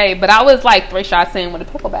God, okay. But I was like 3 shots in with a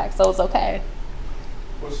pickleback, so it's okay.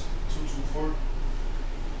 What's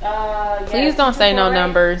 224? Please don't say no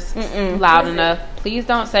numbers loud enough. Please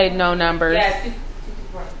don't say no numbers.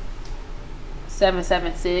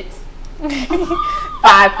 776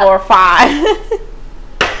 545.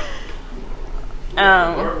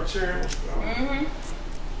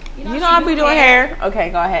 I'll be doing hair. Okay,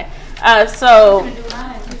 go ahead. So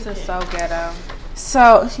This is so ghetto.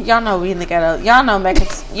 So y'all know we in the ghetto. Y'all know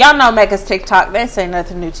Mecca's TikTok. They say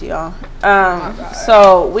nothing new to y'all.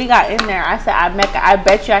 So we got in there. I said, I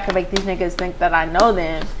bet you I can make these niggas think that I know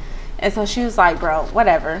them. And so she was like, bro,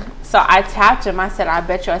 whatever. So I tapped him. I said, I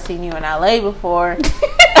bet you I seen you in LA before.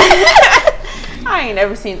 I ain't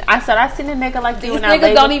never seen. I said, I seen a nigga like you in LA. These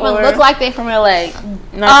niggas don't before. even look like they from LA.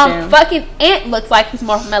 Nothing. Fucking Ant looks like he's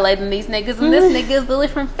more from LA than these niggas, and this nigga is literally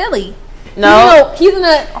from Philly. No, he's in a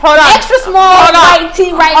extra small white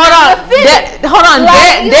tee right now. Hold on.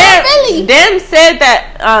 Philly. Dem said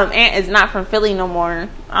that Ant is not from Philly no more.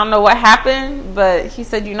 I don't know what happened, but he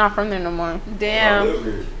said you're not from there no more.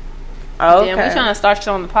 Damn. Oh, Damn, we trying to start shit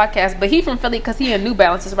on the podcast, but he from Philly because he in New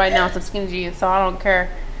Balances right now, some skinny jeans, so I don't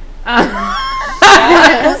care. At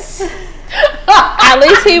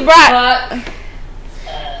least he brought.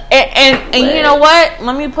 And you know what?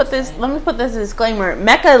 Let me put this disclaimer.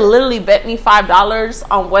 Mecca literally bet me $5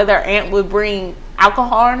 on whether Ant would bring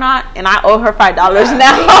alcohol or not, and I owe her $5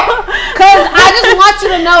 now. Cause I just want you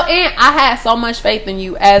to know, Ant, I had so much faith in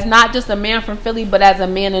you as not just a man from Philly, but as a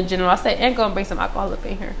man in general. I said, Ant gonna bring some alcohol up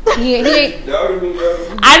in here. He ain't.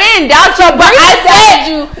 I didn't doubt you, but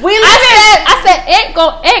I said Ant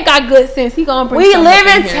got good sense. He gonna bring. We some live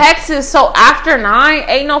up in here. Texas, so after 9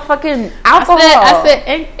 ain't no fucking alcohol. I said,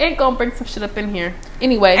 Ant gonna bring some shit up in here.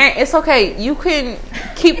 Anyway, and it's okay. You can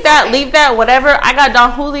keep that, leave that, whatever. I got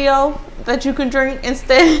Don Julio that you can drink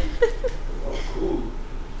instead. Cool.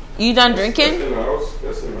 You done drinking?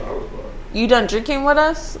 That's in the house, bro. You done drinking with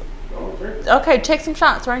us? I'm drinking. Okay, take some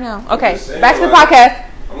shots right now. Okay, just saying, back to the like, podcast.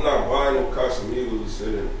 I'm not buying no Casamigos to sit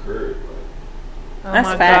in the crib. oh That's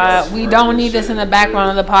my facts. God, we don't need this in the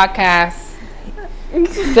background of the podcast.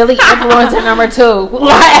 Philly influencer number 2.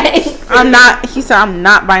 Like, He said I'm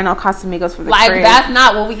not buying no Casamigos for the like crib. that's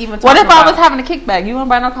not what we even talking What if about. I was having a kickback? You wouldn't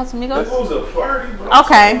buy no If Casamigos? it was a party, bro.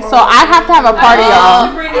 Okay, so I have to have a party, y'all.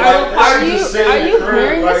 Are you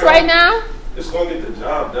hearing this right now? It's gonna get the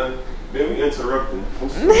job done. Then we interrupting.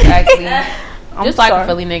 Exactly. I'm Just like sorry. a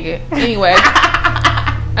Philly nigga. Anyway.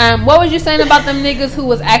 What was you saying about them niggas who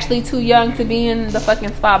was actually too young to be in the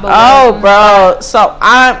fucking spot? But Oh, bro. So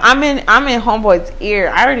I'm in homeboy's ear.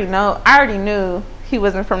 I already knew he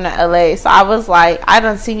wasn't from the LA. So I was like, I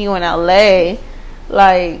done seen you in LA.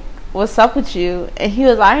 Like, what's up with you? And he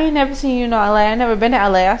was like, I ain't never seen you in LA. I never been to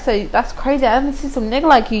LA. I said, that's crazy. I haven't seen some nigga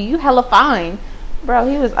like you. You hella fine. Bro,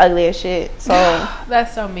 he was ugly as shit. So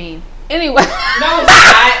that's so mean. Anyway.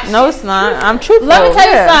 no, it's not. I'm truthful. Let me tell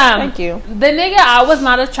you something. Thank you. The nigga, I was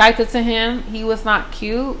not attracted to him. He was not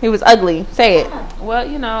cute. He was ugly. Say it. Well,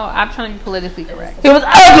 I'm trying to be politically correct. He was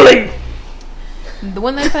ugly.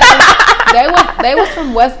 When they was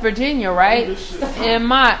from West Virginia, right? And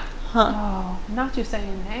Oh, not you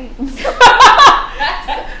saying names.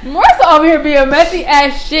 Marissa over here being messy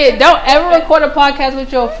ass shit. Don't ever record a podcast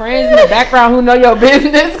with your friends in the background who know your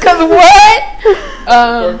business. Cause what?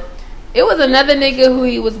 It was another nigga who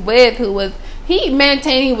he was with he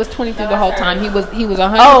maintained he was 23 the whole time. He was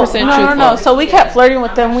 100% truthful. No. So we kept flirting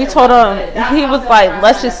with them. We told him, he was like,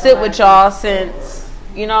 let's just sit with y'all since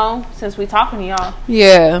we talking to y'all.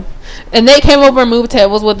 Yeah. And they came over and moved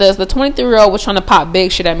tables with us. The 23-year-old was trying to pop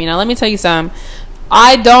big shit at me. Now, let me tell you something.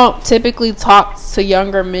 I don't typically talk to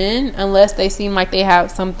younger men unless they seem like they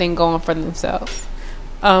have something going for themselves.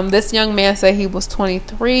 This young man said he was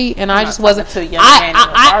 23, and I just wasn't.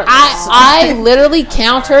 I literally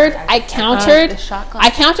countered. I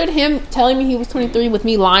countered him telling me he was 23 with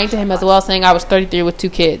me lying to him as well, saying I was 33 with 2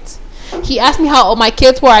 kids. He asked me how old my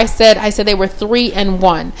kids were. I said they were 3 and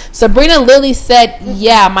 1. Sabrina literally said,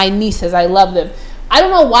 "Yeah, my nieces. I love them." I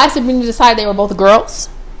don't know why Sabrina decided they were both girls,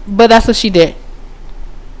 but that's what she did.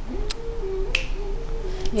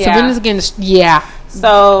 Yeah. Sabrina's getting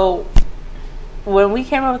So when we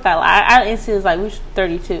came up with that lie, I instantly was like, we should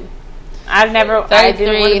 32. I didn't want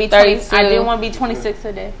to be 32. I didn't want to be 26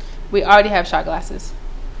 today. We already have shot glasses.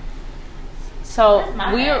 So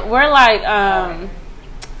we're like,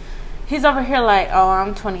 he's over here like, oh,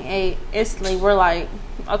 I'm 28. Instantly, we're like,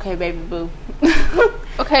 okay, baby boo.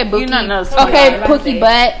 Okay, bookie. You not know. Okay, pookie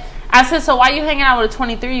butt. I said, so why you hanging out with a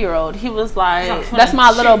 23-year-old? He was like, that's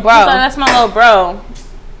my little bro. He's like, that's my little bro.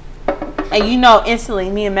 And instantly,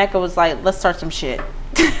 me and Mecca was like, let's start some shit.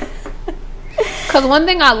 Because one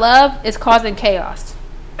thing I love is causing chaos.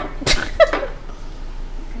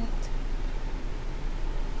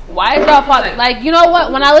 Why is y'all like, you know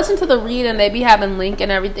what? When I listen to the read and they be having Link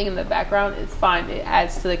and everything in the background, it's fine. It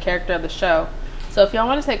adds to the character of the show. So if y'all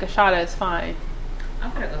want to take a shot, it's fine.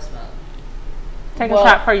 I'm gonna go smoke. Take a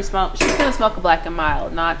shot before you smoke. She's gonna smoke a black and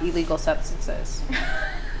mild, not illegal substances.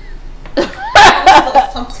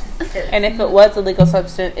 And if it was a legal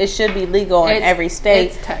substance, it should be legal in every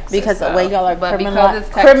state. It's Texas, because the way y'all are Texas,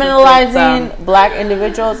 criminalizing black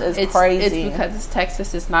individuals is crazy. It's because it's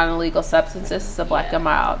Texas. It's not an illegal substance. It's a black and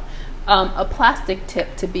mild. A plastic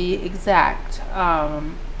tip, to be exact.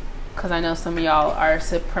 Because I know some of y'all are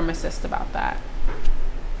supremacist about that.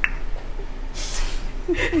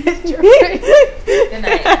 Good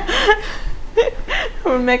night.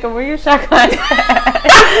 Make them wear your shot glass.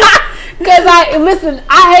 Because I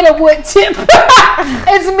hate a wood tip.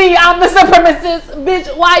 It's me. I'm the supremacist,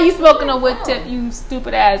 bitch. Why are you smoking a wood tip, you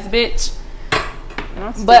stupid ass bitch?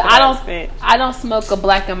 But I don't smoke a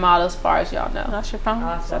black and mild, as far as y'all know. That's your phone.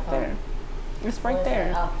 It's up there. It's right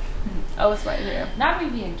there. Oh, it's right here. Not me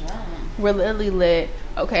being drunk. We're literally lit.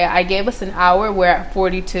 Okay, I gave us an hour. We're at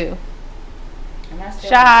 42.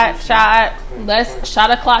 Shot. Let's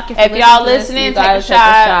shot o'clock. If y'all listening, take a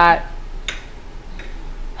shot.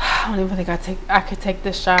 I don't even think I could take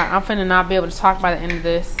this shot. I'm finna not be able to talk by the end of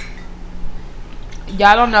this.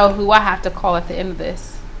 Y'all don't know who I have to call at the end of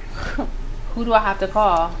this. Who do I have to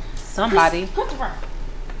call? Somebody.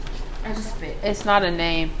 I just spit. It's not a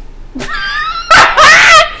name.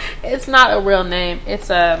 It's not a real name. It's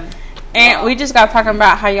And we just got talking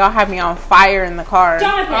about how y'all had me on fire in the car.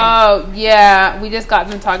 Jonathan. Oh, yeah. We just got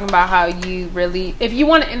them talking about how you really... If you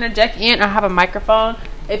want to interject in, I have a microphone.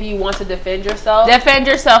 If you want to defend yourself. Defend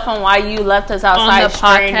yourself on why you left us outside on the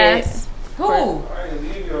stranded. podcast. Who?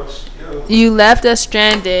 You left us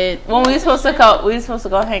stranded. When we were supposed to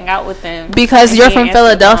go hang out with them. Because you're from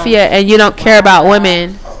Philadelphia and you don't care about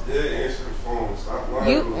women. I did answer the phone. Stop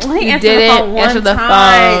lying. You didn't answer answer the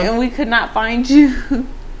time, phone. and we could not find you.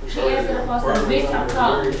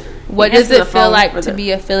 What does Answer the it feel phone like for to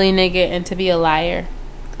be a Philly nigga and to be a liar?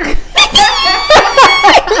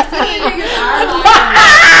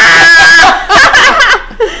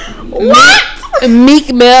 What?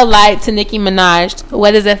 Meek Mill lied to Nicki Minaj.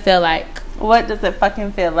 What does it feel like? What does it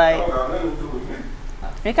fucking feel like?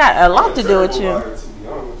 It got a lot to do with you.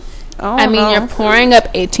 I mean, you're pouring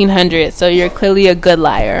up 1800, so you're clearly a good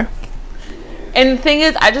liar. And the thing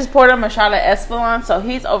is, I just poured him a shot of Espolon, so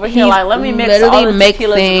he's over here like, let me mix all the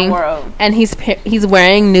tequilas in the world. And he's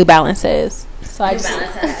wearing New Balances. So I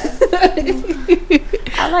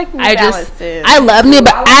like New Balances. I love New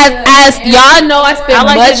Balances. As y'all know,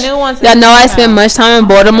 I spend much time in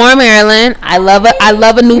Baltimore, Maryland. I love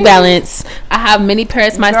a New Balance. I have many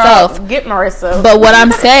pairs myself. Girl, get Marissa. But what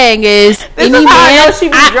I'm saying is, this is how I know she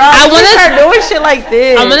be drunk. I want to start doing shit like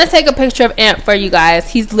this. I'm gonna take a picture of Ant for you guys.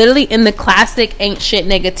 He's literally in the classic ain't shit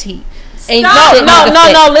nigga tee. Ain't No, fit no, nigga no,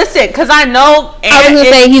 fit. no. Listen, because I know. I was gonna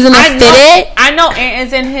say he's in a fitted. I know Ant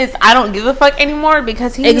is in his. I don't give a fuck anymore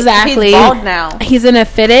because he's Exactly. He's bald now. He's in a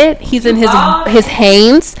fitted. He's in his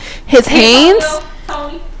Hanes. His Hanes.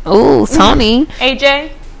 Tony, Ooh, Tony.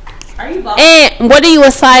 AJ, are you bald? And what are you,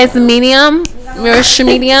 a size medium? You're a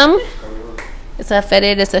medium. It's a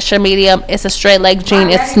fitted. It's a medium. It's a straight leg jean.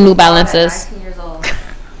 It's New Balances. 19 years old.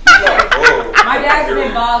 Oh, My dad's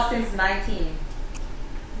been bald since 19.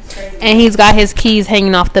 It's crazy. And he's got his keys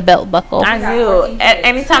hanging off the belt buckle. I got do. 14 kids.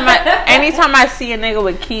 Anytime I see a nigga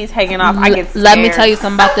with keys hanging off, I get scared. Let me tell you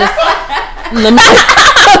something about this. let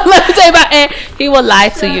me tell you about Ant. He will lie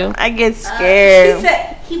to you. I get He scared.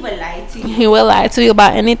 said he would lie to you. He will lie to you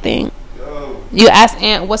about anything. yo. You ask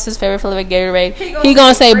Ant what's his favorite flavor of Gatorade. He He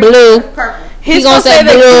gonna say green, blue. purple. He's gonna say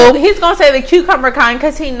blue. He's gonna say the cucumber kind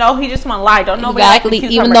because he know he just want to lie. Don't nobody Exactly. like the Even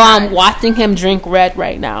cucumber though kind. I'm watching him drink red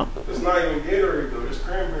right now. It's not even Gatorade though. It's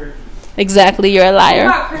cranberry. Exactly. You're a What liar.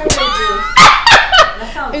 about cranberry juice?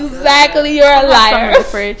 That sounds good. Exactly. You're a Some in liar. the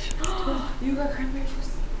fridge. You got cranberry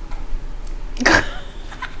juice?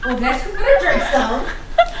 Well, guess who's gonna drink some?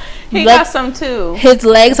 He Look- got some too. His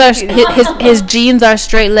legs are his jeans are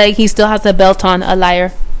straight leg. He still has a belt on. A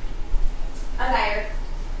liar. A liar.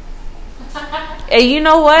 And you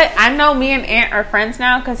know what? I know me and Ant are friends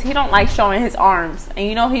now because he don't like showing his arms. And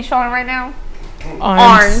you know what he's showing right now?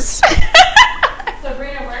 Arms.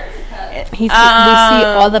 Sabrina, where is the cup? We see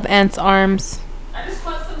all of Ant's arms. I just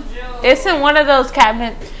want some juice. It's in one of those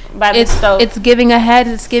cabinets by the stove. It's giving a head.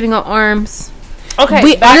 It's giving a arms. okay.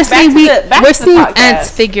 We back honestly to we're the seeing podcast.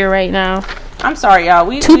 Ant's figure right now. I'm sorry, y'all.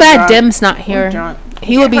 Too we bad drunk. Dim's not We here. drunk.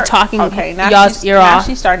 He would be talking Okay, now y'all's ear now off.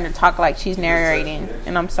 she's starting to talk like she's narrating,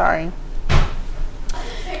 and I'm sorry.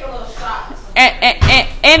 Take a little shot.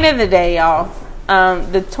 End of the day, y'all.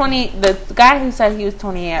 The guy who said he was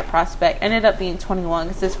 28 at Prospect ended up being 21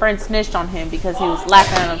 because his friend snitched on him because he was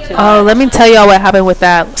laughing at him too. Oh, let me tell y'all what happened with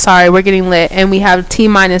that. Sorry, we're getting lit, and we have T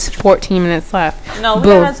minus 14 minutes left. No, we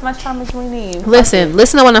Boom. got as much time as we need. Listen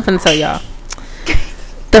to what I'm going to tell y'all.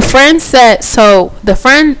 The friend said, so the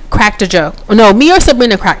friend cracked a joke. No, me or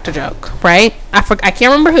Sabrina cracked a joke, right? I can't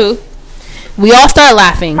remember who. We all started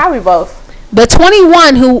laughing. Probably both. The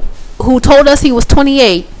 21 who told us he was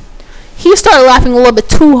 28, he started laughing a little bit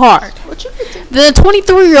too hard. Then the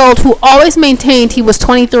 23-year-old who always maintained he was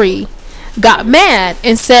 23 got mad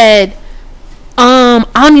and said, I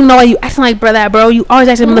don't even know why you acting like bro. You always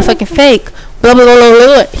acting motherfucking fake. Blah, blah, blah, blah,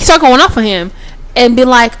 blah. He started going off on him and be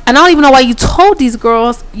like, and I don't even know why you told these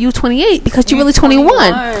girls you 28 because you're really 21.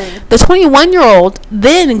 The 21-year-old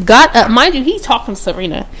then got up. Mind you, he talking to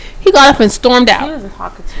Sabrina. He got up and stormed He out. wasn't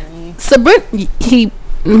talking to me. Sabrina, he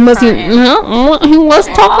was Crying. he was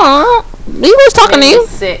talking. He was talking to He you. was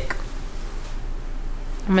sick.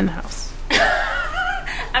 I'm in the house.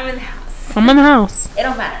 I'm in the house. I'm in the house. It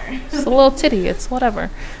don't matter. It's a little titty. It's whatever.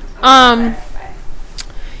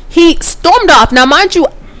 He stormed off. Now, mind you,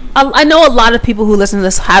 I know a lot of people who listen to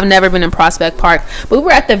this have never been in Prospect Park, but we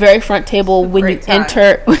were at the very front table when you Great time.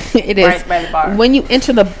 enter. It is Right by the bar. when you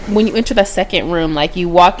enter the second room. Like you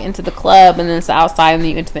walk into the club and then it's the outside, and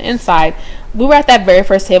then you enter the inside. We were at that very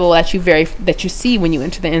first table that you see when you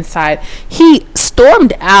enter the inside. He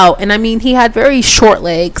stormed out, and I mean he had very short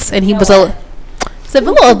legs, and he was a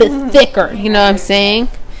little bit thicker. You know what I'm saying?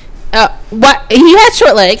 What he had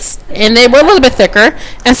short legs and they were a little bit thicker,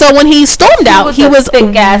 and so when he stormed out, he was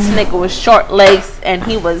thick ass nigga with short legs, and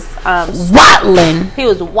he was waddling he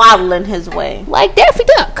was waddling his way. like Daffy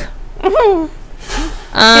Duck. He was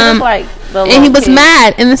like the And he little was kid.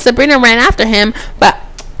 mad, and then Sabrina ran after him, but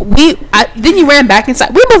then you ran back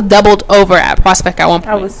inside. We both doubled over at Prospect at one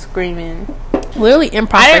point. I was screaming. literally in I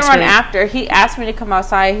Prospect. didn't run Street. after. He asked me to come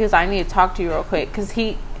outside. He was like, I need to talk to you real quick. Because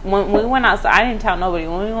when we went outside, I didn't tell nobody.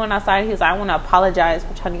 When we went outside, he was like, I want to apologize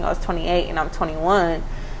for telling you I was 28 and I'm 21.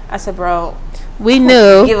 I said, bro, We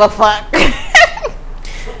knew. give a fuck.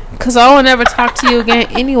 Because I will never talk to you again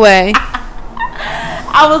anyway.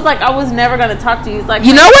 I was like, I was never going to talk to you. He's like,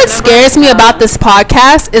 You know what scares me about this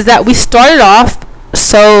podcast is that we started off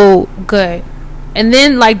so good. And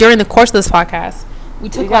then, like, during the course of this podcast, we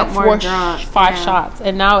took got like more drunk, five yeah. shots.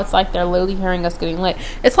 And now it's like they're literally hearing us getting lit.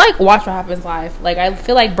 It's like Watch What Happens Live. Like, I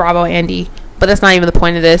feel like Bravo Andy. But that's not even the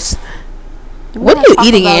point of this. What are you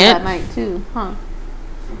eating, that Ant? night too, huh?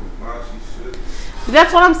 Hibachi shit.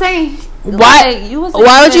 That's what I'm saying.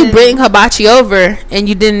 Why would you bring hibachi over and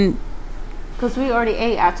you didn't? Because we already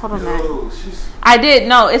ate. I told him that. Yo, she's I did.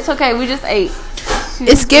 No, it's okay. We just ate.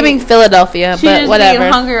 It's giving Philadelphia, She's but just whatever.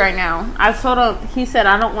 being hungry right now. I told him. He said,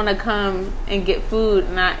 "I don't want to come and get food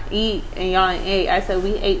and not eat." And y'all ain't ate. I said,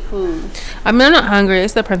 "We ate food." I mean, I'm not hungry.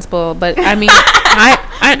 It's the principle, but I mean,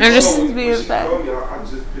 I understand. When she told me, I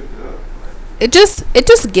just picked it up. It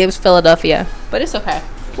just gives Philadelphia, but it's okay.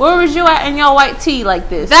 Where was you at in your white tea like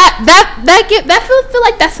this? That feel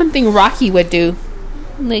like that's something Rocky would do.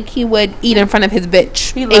 Like he would eat in front of his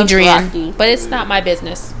bitch, He loves Adrian. Rocky. But it's not my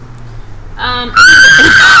business.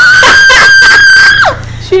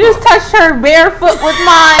 She just touched her barefoot with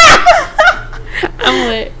mine. I'm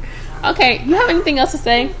lit. Okay, you have anything else to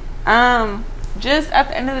say Just at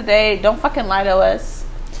the end of the day, don't fucking lie to us.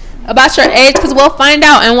 about your age? Because we'll find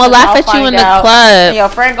out and we'll laugh at you in the And club. your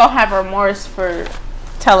friend gonna have remorse for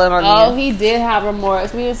telling on Oh, you. he did have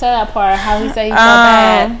remorse. We didn't say that part. How he said he felt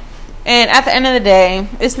bad. And at the end of the day,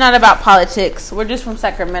 it's not about politics. We're just from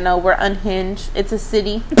Sacramento. We're unhinged. It's a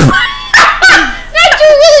city. Not you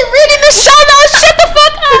really reading the show notes. Shut the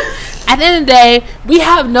fuck up. At the end of the day, we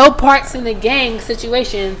have no parts in the gang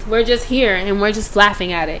situations. We're just here and we're just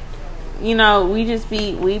laughing at it. You know, we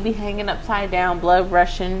be hanging upside down, blood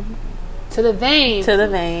rushing To the vein. to the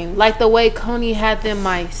veins. Like the way Coney had them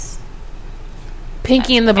mice.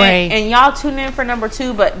 Pinky in the brain. And y'all tune in for number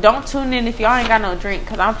 2, but don't tune in if y'all ain't got no drink,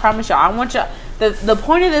 because I promise y'all, I want y'all. The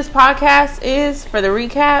point of this podcast is, for the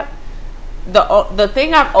recap, the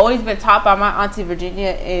thing I've always been taught by my auntie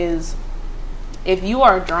Virginia is, if you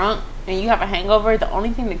are drunk and you have a hangover, the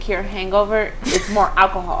only thing to cure hangover is more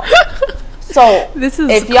alcohol. So This is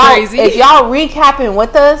if crazy. y'all recapping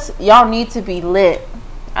with us, y'all need to be lit.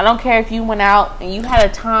 I don't care if you went out and you had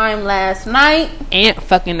a time last night. Ain't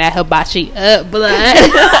fucking that hibachi up, blood.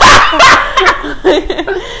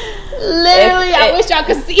 Literally, I wish y'all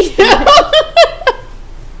could see him.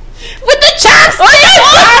 With the chopsticks.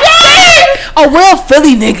 A real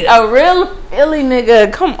Philly nigga. A real Philly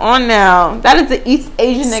nigga. Come on now. That is the East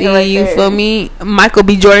Asian nigga See, right you there. feel me? Michael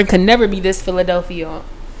B. Jordan could never be this Philadelphia.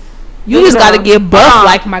 You Look just at gotta him. get buff Hold on.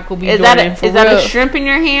 like Michael B. Is Jordan. that a shrimp in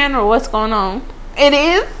your hand or what's going on? It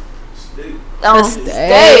is. Steak. Oh, steak.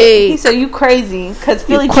 steak. He said you crazy because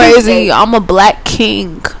Philly You crazy? cheesesteak. I'm a black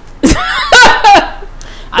king.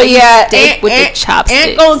 But yeah, steak with the chopsticks.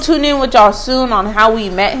 Ant gonna tune in with y'all soon on how we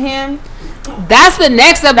met him. That's the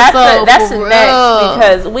next episode. That's for the real.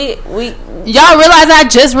 next, because we Y'all realize I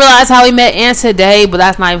just realized how we met Ant today, but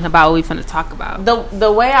that's not even about what we finna talk about.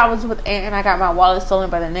 the way I was with Ant and I got my wallet stolen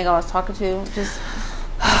by the nigga I was talking to. Just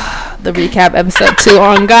The recap episode 2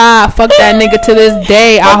 on God. Fuck that nigga to this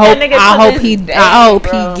day. I hope he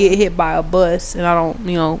bro. get hit by a bus and I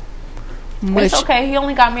don't, It's okay. He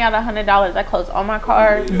only got me out $100. I closed all my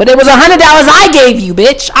cards. But it was $100 I gave you,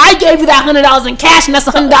 bitch. I gave you that $100 in cash, and that's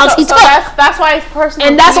 $100 he So took. that's why it's personal.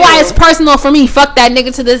 And that's for why you. it's personal for me. Fuck that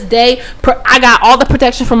nigga to this day. I got all the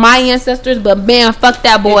protection from my ancestors, but man, fuck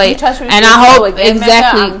that boy. If you touch me with And your I toe hope again,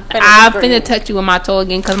 exactly. Mecca, I'm scream. finna touch you with my toe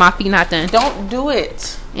again because my feet not done. Don't do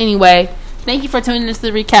it. Anyway, thank you for tuning into the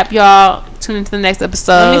recap, y'all. Tune into the next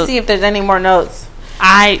episode. Let me see if there's any more notes.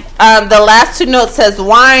 I The last 2 notes says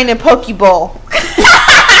wine and Pokeball.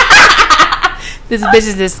 This bitch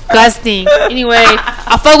is disgusting. Anyway,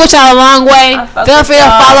 I fuck with y'all a long way. fuck Feel with free to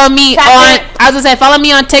y'all. follow me Tap on. it. I was gonna say follow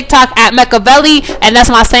me on TikTok at Machiavelli, and that's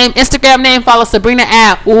my same Instagram name. Follow Sabrina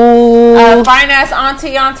at Fine ass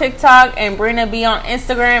auntie on TikTok and Brina B on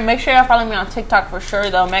Instagram. Make sure y'all follow me on TikTok for sure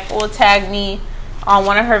though. Mecca will tag me on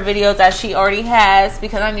one of her videos that she already has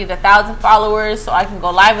because I need 1,000 followers so I can go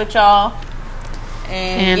live with y'all.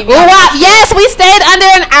 And give y'all- yes, we stayed under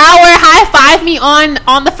an hour. High five me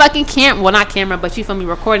on the fucking camera. Well, not camera, but you feel me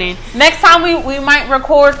recording. next time we might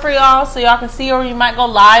record for y'all so y'all can see, or we might go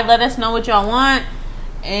live. Let us know what y'all want,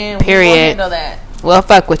 and Period. we'll handle that. Well,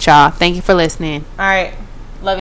 fuck with y'all. Thank you for listening. All right.